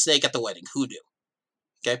 random snake at the wedding. Who knew?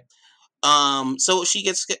 Okay. So she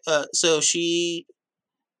gets, she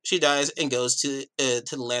dies and goes to the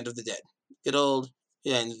land of the dead. Good old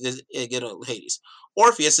Hades.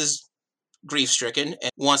 Orpheus is grief-stricken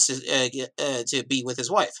and wants to be with his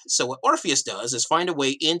wife. So what Orpheus does is find a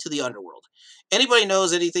way into the underworld. Anybody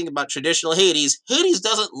knows anything about traditional Hades? Hades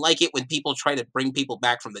doesn't like it when people try to bring people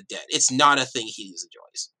back from the dead. It's not a thing Hades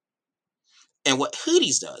enjoys. And what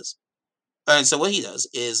he does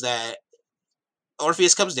is that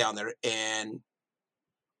Orpheus comes down there, and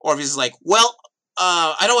Orpheus is like, well,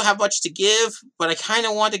 I don't have much to give, but I kind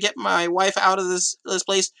of want to get my wife out of this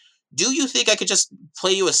place. Do you think I could just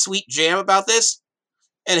play you a sweet jam about this?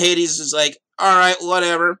 And Hades is like, all right,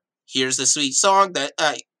 whatever. Here's the sweet song that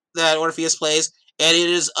Orpheus plays, and it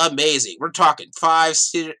is amazing. We're talking 5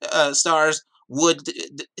 stars.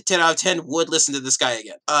 10 out of 10 would listen to this guy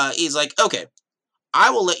again. He's like, okay,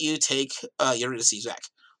 I will let you take Eurydice back,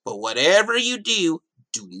 but whatever you do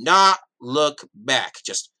not look back.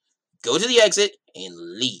 Just go to the exit and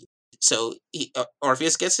leave. So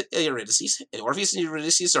Orpheus gets Eurydice, and Orpheus and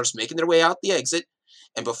Eurydice starts making their way out the exit.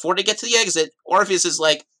 And before they get to the exit, Orpheus is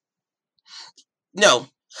like, no,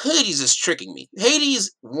 Hades is tricking me.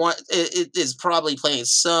 Hades is probably playing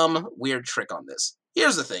some weird trick on this.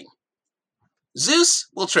 Here's the thing. Zeus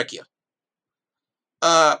will trick you.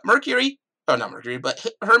 Mercury, oh, not Mercury, but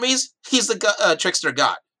Hermes, he's the trickster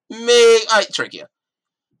god. May I trick you?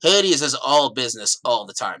 Hades is all business all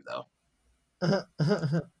the time, though.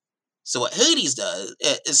 So what Hades does,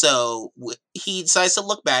 he decides to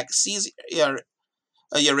look back, sees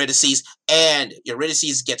Eurydice, and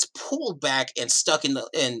Eurydice gets pulled back and stuck in the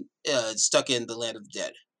land of the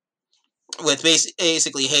dead. With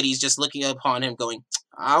basically Hades just looking upon him, going,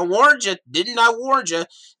 "I warned you, didn't I warn you?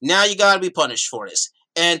 Now you gotta be punished for this,"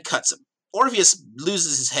 and cuts him. Orpheus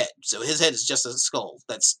loses his head, so his head is just a skull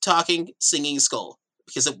that's talking, singing skull,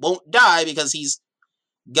 because it won't die because he's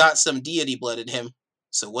got some deity blood in him.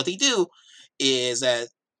 So what they do is that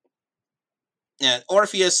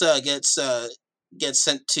Orpheus gets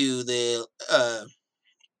sent to the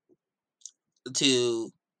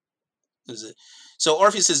So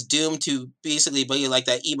Orpheus is doomed to basically be like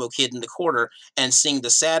that emo kid in the corner and sing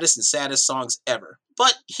the saddest songs ever.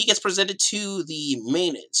 But he gets presented to the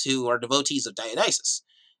Maenads, who are devotees of Dionysus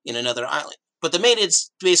in another island. But the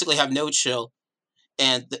Maenads basically have no chill,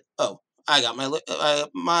 and I got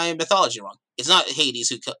my mythology wrong. It's not Hades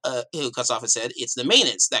who cuts off his head. It's the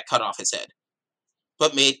Maenads that cut off his head.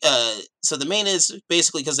 But so the Maenads,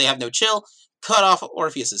 basically because they have no chill, cut off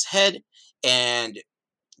Orpheus's head, and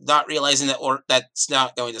not realizing that that's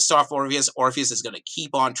not going to stop Orpheus. Orpheus is going to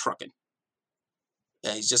keep on trucking.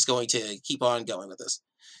 And he's just going to keep on going with this.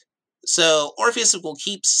 So Orpheus will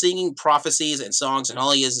keep singing prophecies and songs, and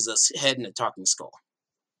all he is a head and a talking skull.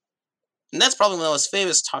 And that's probably one of the most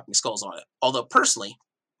famous talking skulls on it. Although, personally,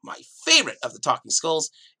 my favorite of the talking skulls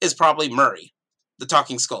is probably Murray, the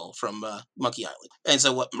talking skull from Monkey Island. And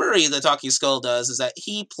so what Murray, the talking skull, does is that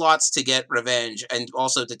he plots to get revenge and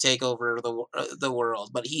also to take over the world.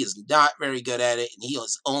 But he is not very good at it, and he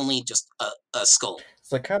is only just a skull.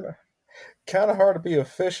 It's like kind of hard to be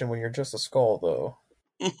efficient when you're just a skull, though.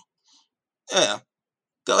 Yeah.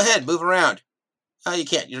 Go ahead, move around. Oh, you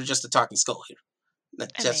can't. You're just a talking skull here.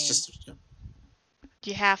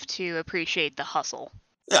 You have to appreciate the hustle.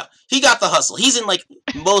 Yeah, he got the hustle. He's in like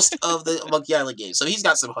most of the Monkey Island games, so he's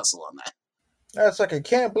got some hustle on that. It's like, you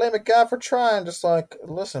can't blame a guy for trying. Just like,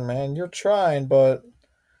 listen, man, you're trying, but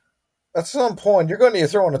at some point, you're going to need to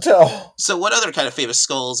throw in a towel. So what other kind of famous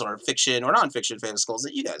skulls or fiction or non-fiction famous skulls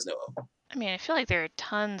that you guys know of? I mean, I feel like there are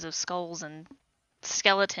tons of skulls and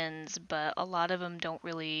skeletons, but a lot of them don't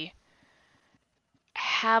really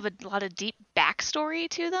have a lot of deep backstory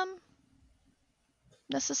to them,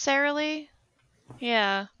 necessarily.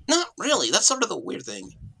 Yeah. Not really. That's sort of the weird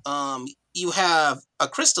thing. You have a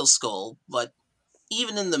crystal skull, but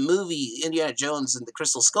even in the movie Indiana Jones and the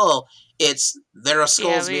Crystal Skull, there are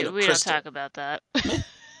skulls made of crystal. We don't talk about that.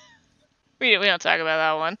 we don't talk about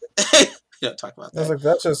that one. We don't talk about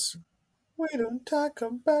that. We don't talk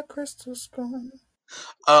about Crystal Skull.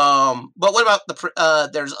 But what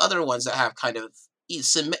about there's other ones that have kind of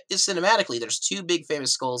cinematically. There's two big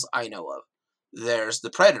famous skulls I know of. There's the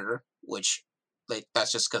Predator, which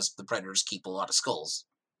that's just because the Predators keep a lot of skulls.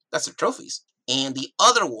 That's their trophies. And the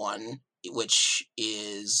other one, which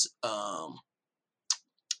is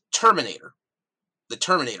Terminator, the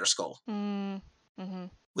Terminator skull. Mm-hmm.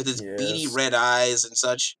 With his beady red eyes and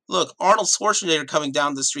such. Look, Arnold Schwarzenegger coming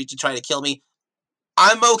down the street to try to kill me.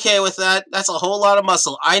 I'm okay with that. That's a whole lot of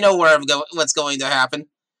muscle. I know what's going to happen.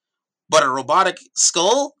 But a robotic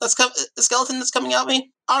skull a skeleton that's coming at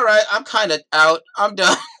me? Alright, I'm kind of out. I'm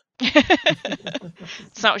done.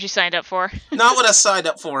 It's not what you signed up for. Not what I signed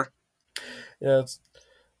up for. Yeah, it's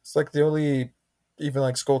like the only even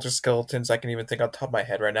like sculptor skeletons I can even think on top of my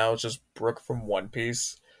head right now is just Brooke from One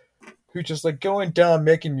Piece, who just like going down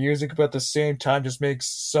making music, but at the same time just makes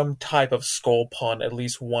some type of skull pun at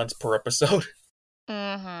least once per episode.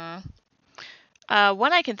 Mm-hmm.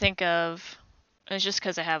 One I can think of, and it's just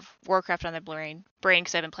because I have Warcraft on the brain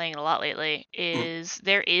because I've been playing it a lot lately, is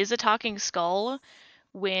there is a talking skull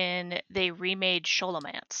when they remade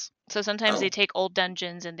Sholomance. So sometimes they take old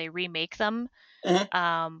dungeons and they remake them,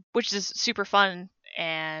 which is super fun,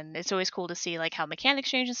 and it's always cool to see like how mechanics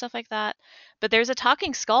change and stuff like that. But there's a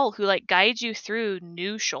talking skull who like guides you through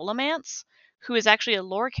new Sholomance, who is actually a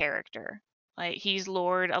lore character. Like he's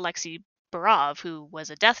Lord Alexei Barov, who was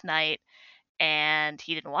a Death Knight, and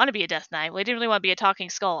he didn't want to be a Death Knight. Well, he didn't really want to be a talking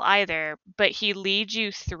skull either, but he leads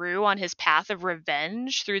you through on his path of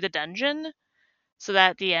revenge through the dungeon, so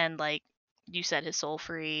that at the end, like, you set his soul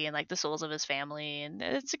free and like the souls of his family, and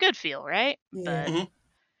it's a good feel, right? Yeah. But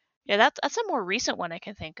yeah, that's a more recent one I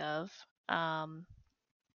can think of.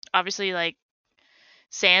 Obviously, like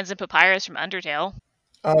Sans and Papyrus from Undertale.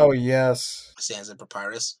 Oh yes, Sans and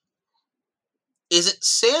Papyrus. Is it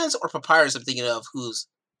Sans or Papyrus I'm thinking of? Who's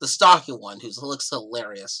the stocky one? Who looks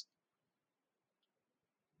hilarious.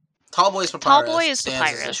 Tallboy is Papyrus. Tallboy is Sans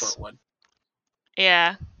Papyrus. Is the short one.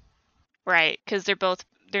 Yeah, right. Because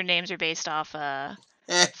their names are based off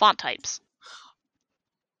font types.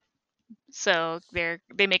 So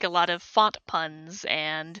they make a lot of font puns,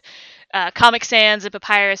 and Comic Sans and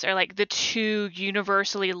Papyrus are like the two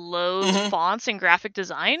universally loathed fonts in graphic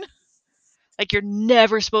design. Like you're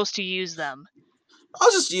never supposed to use them.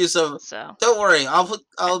 I'll just use them. So don't worry,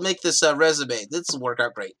 I'll make this resume. This will work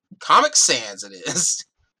out great. Comic Sans it is.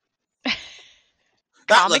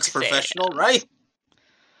 That looks professional, right?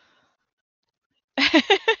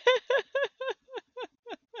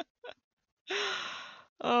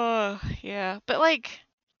 Oh, yeah. But like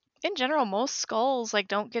in general, most skulls like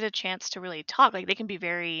don't get a chance to really talk. Like they can be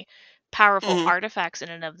very powerful artifacts in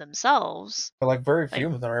and of themselves. But like very few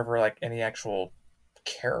of them are ever like any actual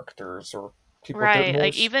characters or people. Right.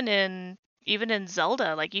 Like even in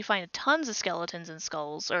Zelda, like you find tons of skeletons and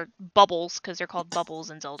skulls, or bubbles, because they're called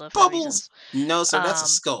bubbles in Zelda for bubbles. Reasons. No, sir, that's a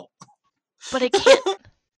skull. But it can't.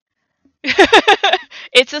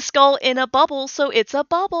 It's a skull in a bubble, so it's a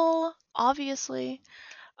bubble. obviously.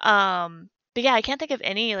 But yeah, I can't think of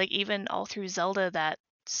any, like, even all through Zelda that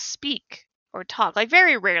speak or talk. Like,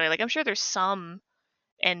 very rarely. Like, I'm sure there's some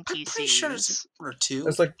I'm pretty sure there's NPCs. one or two.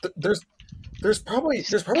 It's like there's probably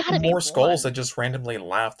gotta be more skulls one. that just randomly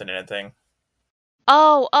laugh than anything.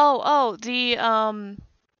 Oh, the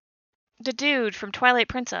dude from Twilight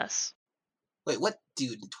Princess. Wait, what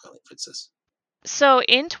dude in Twilight Princess? So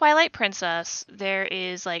in Twilight Princess, there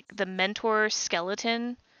is like the mentor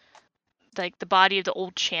skeleton, like the body of the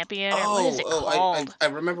old champion. Or what is it called? I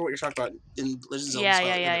remember what you're talking about in Legend of Zelda Yeah.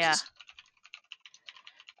 Twilight Princess.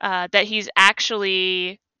 That he's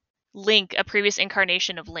actually Link, a previous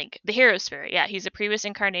incarnation of Link, the hero spirit. Yeah, he's a previous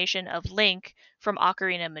incarnation of Link from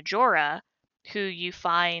Ocarina Majora, who you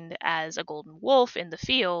find as a golden wolf in the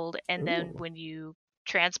field, and then Ooh. when you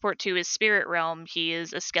transport to his spirit realm, he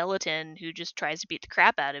is a skeleton who just tries to beat the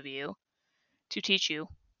crap out of you to teach you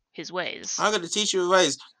his ways. I'm gonna teach you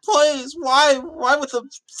ways. Please, why with the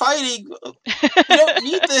fighting? You don't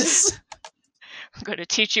need this. I'm going to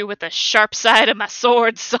teach you with the sharp side of my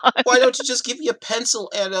sword, son. Why don't you just give me a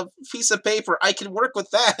pencil and a piece of paper? I can work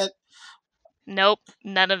with that. Nope,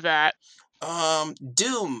 none of that.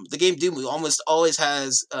 Doom, the game Doom, almost always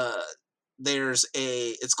has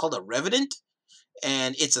it's called a Revenant,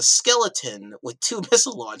 and it's a skeleton with 2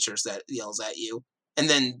 missile launchers that yells at you and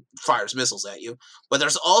then fires missiles at you. But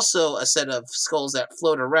there's also a set of skulls that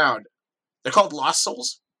float around. They're called Lost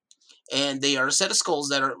Souls, and they are a set of skulls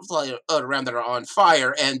that are floating around that are on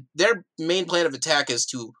fire, and their main plan of attack is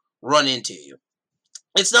to run into you.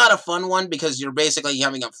 It's not a fun one because you're basically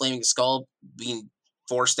having a flaming skull being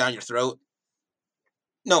forced down your throat.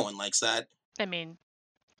 No one likes that. I mean,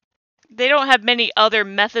 they don't have many other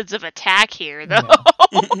methods of attack here, though.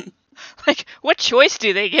 No. Like, what choice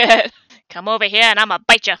do they get? Come over here and I'ma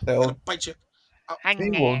bite you. They'll Bite you. they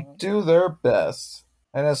will do their best,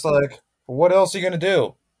 and it's like, what else are you gonna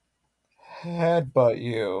do? Headbutt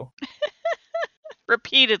you.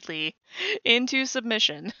 Repeatedly into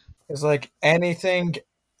submission. It's like anything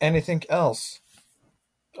else.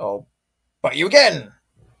 Oh, but you again.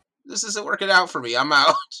 This isn't working out for me. I'm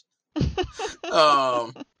out.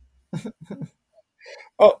 Oh,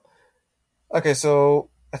 okay. So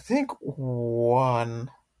I think one,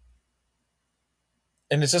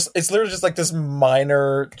 and it's literally just like this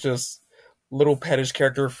minor, just little pettish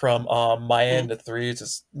character from Maya and the Three. It's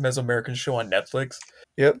this Mesoamerican show on Netflix.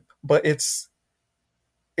 Yep, but it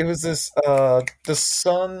was this the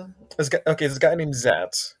son. This guy named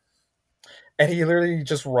Zat, and he literally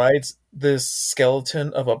just rides this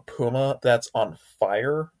skeleton of a puma that's on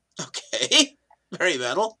fire. Okay. Very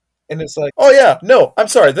metal. And it's like, oh yeah, no, I'm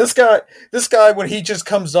sorry. This guy, when he just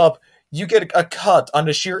comes up, you get a cut on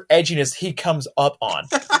the sheer edginess he comes up on.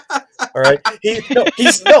 All right, no.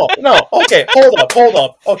 Okay, hold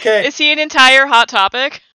up. Okay, Is he an entire Hot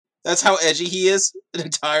Topic? That's how edgy he is. An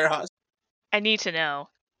entire hot. I need to know.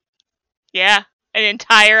 Yeah, an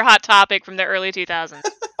entire Hot Topic from the early 2000s.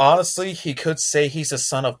 Honestly, he could say he's the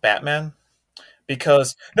son of Batman,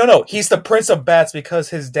 because no, he's the Prince of Bats because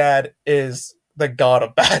his dad is the god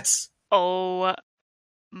of bats. Oh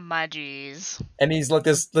my jeez. And he's like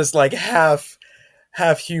this like half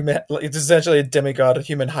human, like, it's essentially a demigod, a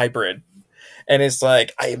human hybrid. And it's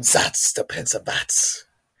like, I am Zats, the Prince of Bats.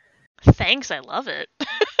 Thanks, I love it.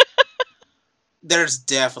 There's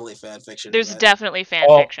definitely fan fiction. There's definitely fan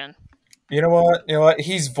fiction. You know what?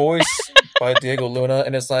 He's voiced by Diego Luna,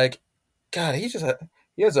 and it's like, God, he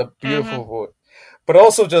has a beautiful voice. But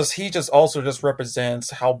also he also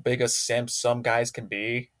represents how big a simp some guys can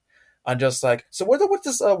be. I'm just like, so what's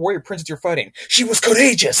this warrior princess you're fighting? She was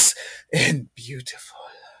courageous and beautiful.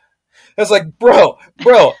 I was like, bro,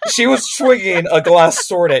 she was swinging a glass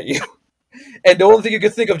sword at you. And the only thing you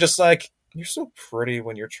could think of, just like, you're so pretty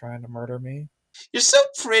when you're trying to murder me. You're so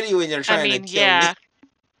pretty when you're trying to kill me.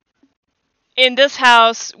 In this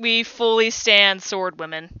house, we fully stand sword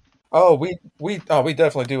women. Oh, we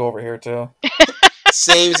definitely do over here too.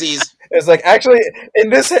 Samesies. It's like actually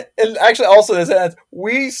also in this sense,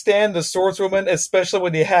 we stand the swordswoman, especially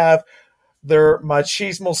when they have their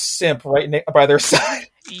machismo simp right by their side.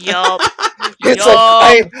 Yup. It's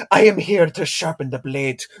like I am here to sharpen the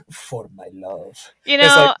blade for my love. You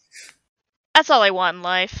know, that's all I want in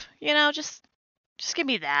life. You know, just give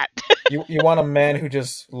me that. you want a man who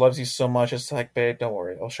just loves you so much. It's like, babe, don't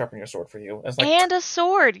worry, I'll sharpen your sword for you. It's like, and a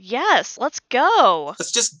sword, yes. Let's go.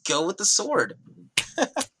 Let's just go with the sword.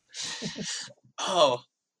 Oh,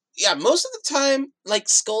 yeah. Most of the time, like,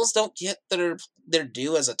 skulls don't get their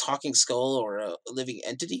due as a talking skull or a living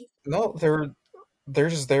entity. No, they're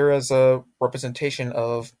just there as a representation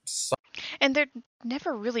of. And they're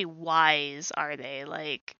never really wise, are they?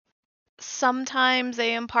 Like, sometimes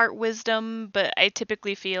they impart wisdom, but I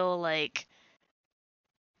typically feel like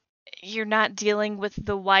you're not dealing with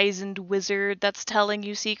the wizened wizard that's telling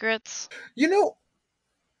you secrets. You know,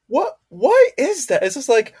 why is that? It's just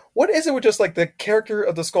like, what is it with just like the character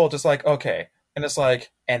of the skull just like, okay. And it's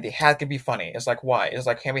like, and the hat can be funny. It's like, why? It's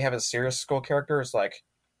like, can we have a serious skull character? It's like,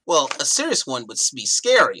 Well, a serious one would be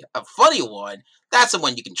scary. A funny one, that's the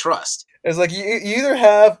one you can trust. it's like you either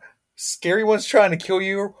have scary ones trying to kill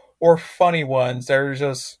you or funny ones that are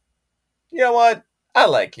just, you know what? I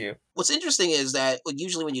like you. What's interesting is that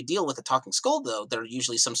usually when you deal with a talking skull, though, there's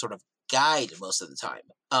usually some sort of guide most of the time.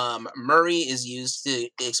 Murray is used to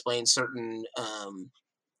explain certain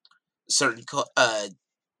side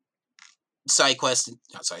quests,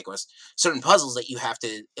 not side quests, certain puzzles that you have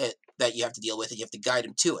to deal with, and you have to guide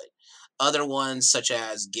him to it. Other ones, such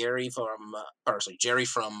as Jerry from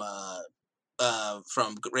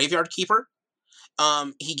Graveyard Keeper,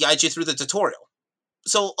 he guides you through the tutorial.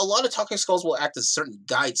 So a lot of talking skulls will act as certain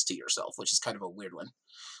guides to yourself, which is kind of a weird one.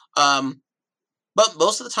 But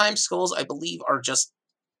most of the time, skulls, I believe, are just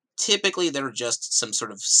typically they're just some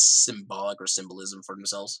sort of symbolic or symbolism for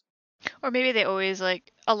themselves. Or maybe they always,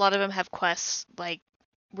 like, a lot of them have quests, like,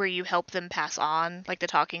 where you help them pass on, like the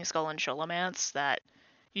Talking Skull and Sholomance, that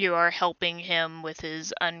you are helping him with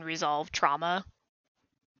his unresolved trauma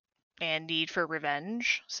and need for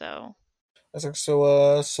revenge, so... I was like,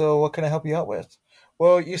 so what can I help you out with?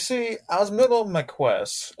 Well, you see, I was in the middle of my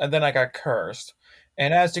quest, and then I got cursed.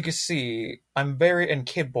 And as you can see, I'm very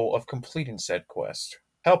incapable of completing said quest.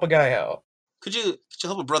 Help a guy out. Could you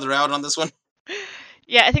help a brother out on this one?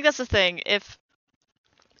 Yeah, I think that's the thing. If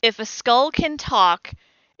a skull can talk,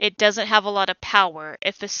 it doesn't have a lot of power.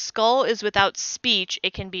 If a skull is without speech,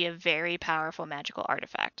 it can be a very powerful magical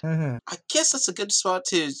artifact. Mm-hmm. I guess that's a good spot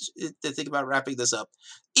to think about wrapping this up.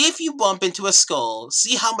 If you bump into a skull,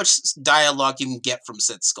 see how much dialogue you can get from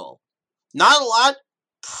said skull. Not a lot,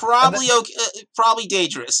 probably okay, probably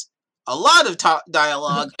dangerous. A lot of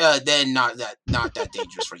dialogue, then not that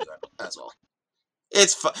dangerous for you as well.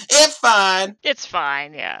 It's fine. It's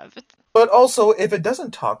fine, yeah. But also, if it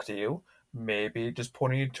doesn't talk to you, maybe just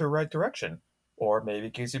pointing you to the right direction. Or maybe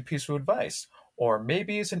it gives you peaceful advice. Or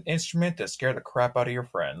maybe it's an instrument to scare the crap out of your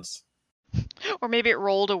friends. Or maybe it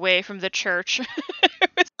rolled away from the church.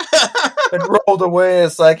 It rolled away,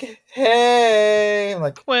 it's like, hey!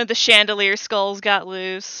 Like, One of the chandelier skulls got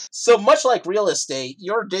loose. So much like real estate,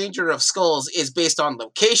 your danger of skulls is based on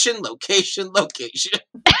location, location, location.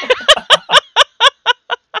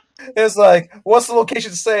 it's like, what's the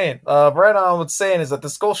location saying? Right now, what's saying is that the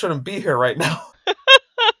skull shouldn't be here right now.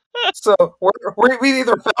 So we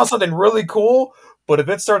either found something really cool, but if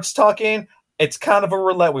it starts talking, it's kind of a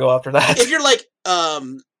roulette wheel after that. If you're like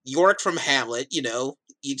York from Hamlet, you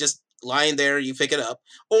you just lying there, you pick it up.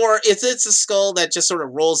 Or if it's a skull that just sort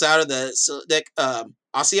of rolls out of the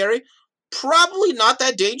ossuary, probably not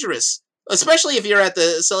that dangerous. Especially if you're at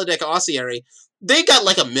the Celadec ossuary. They got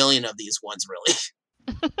like 1 million of these ones, really.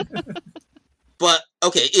 But,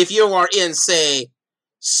 okay, if you are in, say,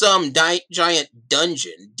 some giant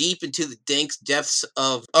dungeon deep into the dank depths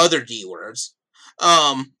of other D words,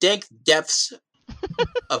 dank depths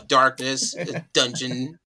of darkness,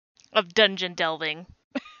 dungeon. Of dungeon delving.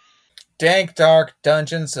 Dank, dark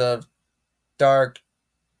dungeons of dark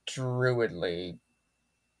druidly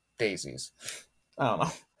daisies. I don't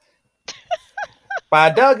know.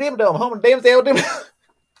 By Doug Dimmadome, home of Dimsdale Dimmadome.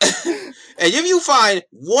 And if you find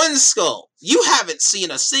one skull, you haven't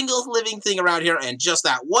seen a single living thing around here, and just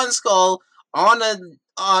that one skull on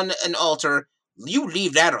an altar, you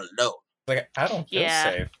leave that alone. Like, I don't feel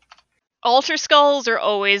safe. Altar skulls are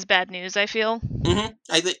always bad news, I feel. Mm-hmm.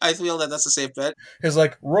 I feel that that's a safe bet. It's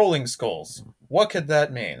like rolling skulls. What could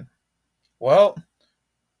that mean? Well,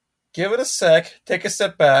 give it a sec, take a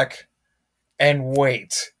step back, and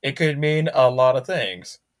wait. It could mean a lot of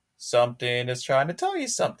things. Something is trying to tell you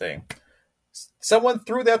something. Someone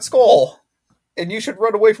threw that skull, and you should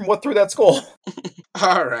run away from what threw that skull.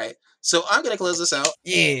 All right. So I'm going to close this out.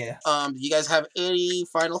 Yeah. Do you guys have any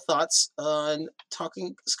final thoughts on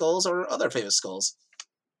talking skulls or other famous skulls?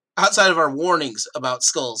 Outside of our warnings about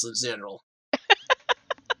skulls in general.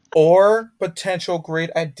 Or potential great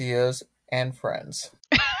ideas and friends.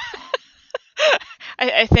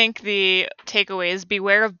 I think the takeaway is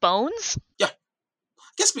beware of bones. Yeah.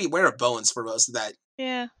 I guess beware of bones for most of that.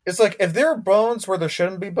 Yeah. It's like, if there are bones where there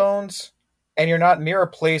shouldn't be bones, and you're not near a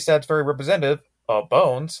place that's very representative of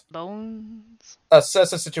bones, assess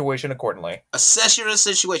the situation accordingly. Assess your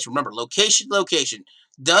situation. Remember, location.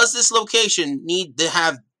 Does this location need to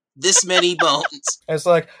have this many bones? It's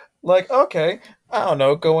like, okay, I don't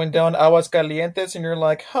know, going down Aguascalientes, and you're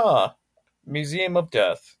like, Museum of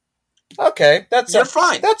Death. Okay, You're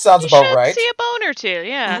fine. That sounds You about should right. see a bone or two,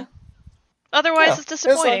 yeah. Mm-hmm. Otherwise, Yeah, it's it's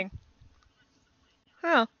like- disappointing.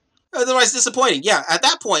 Huh. Otherwise, disappointing. Yeah, at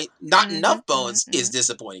that point, not Mhm, enough bones mhm, is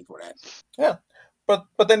disappointing for that. Yeah, but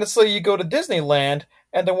then it's like you go to Disneyland,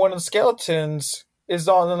 and then one of the skeletons is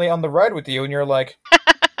on the ride with you, and you're like,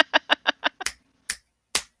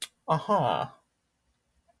 how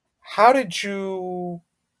did you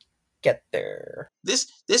get there? This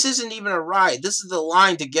isn't even a ride. This is the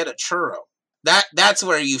line to get a churro. That's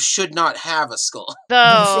where you should not have a skull.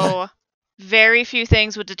 Though, very few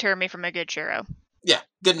things would deter me from a good churro. Yeah,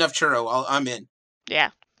 good enough churro. I'm in.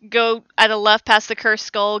 Yeah. Go at a left past the cursed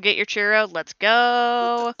skull, get your churro, let's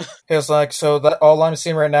go. It's like, so that all I'm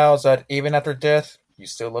seeing right now is that even after death, you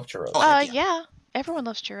still love churros. Oh, heck yeah. Yeah. Everyone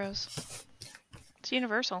loves churros. It's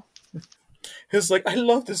universal. It's like, I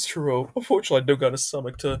love this churro. Unfortunately, I don't got a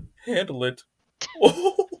stomach to handle it.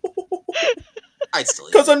 I'd still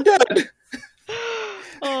eat Because it. I'm dead.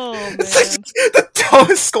 Oh, man. The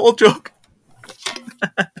dumbest skull joke.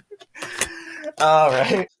 All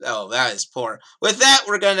right. Oh, that is poor. With that,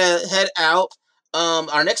 we're gonna head out.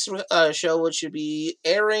 Our next show, which should be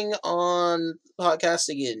airing on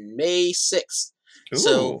podcasting in May 6th.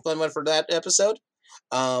 So fun one for that episode.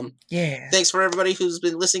 Yeah. Thanks for everybody who's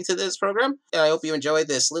been listening to this program. I hope you enjoyed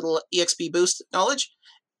this little EXP boost knowledge.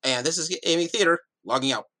 And this is Gaming Theater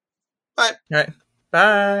logging out. Bye. All right.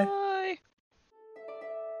 Bye. Bye.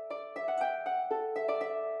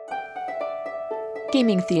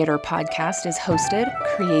 Gaming Theater Podcast is hosted,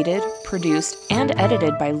 created, produced, and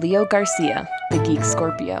edited by Leo Garcia, the Geek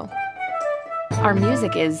Scorpio. Our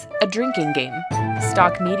music is A Drinking Game.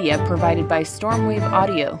 Stock media provided by Stormwave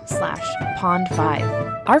Audio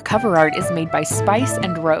 /Pond5. Our cover art is made by Spice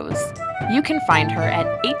and Rose. You can find her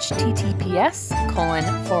at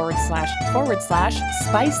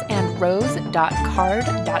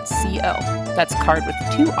https://spiceandrose.card.co. That's card with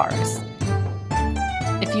 2 R's.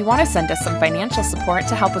 If you want to send us some financial support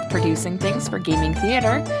to help with producing things for Gaming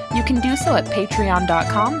Theater, you can do so at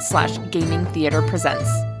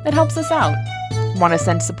patreon.com/gamingtheaterpresents. It helps us out. Want to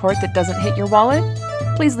send support that doesn't hit your wallet?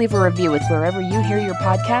 Please leave a review with wherever you hear your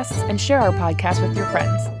podcasts and share our podcast with your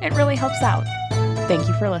friends. It really helps out. Thank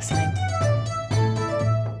you for listening.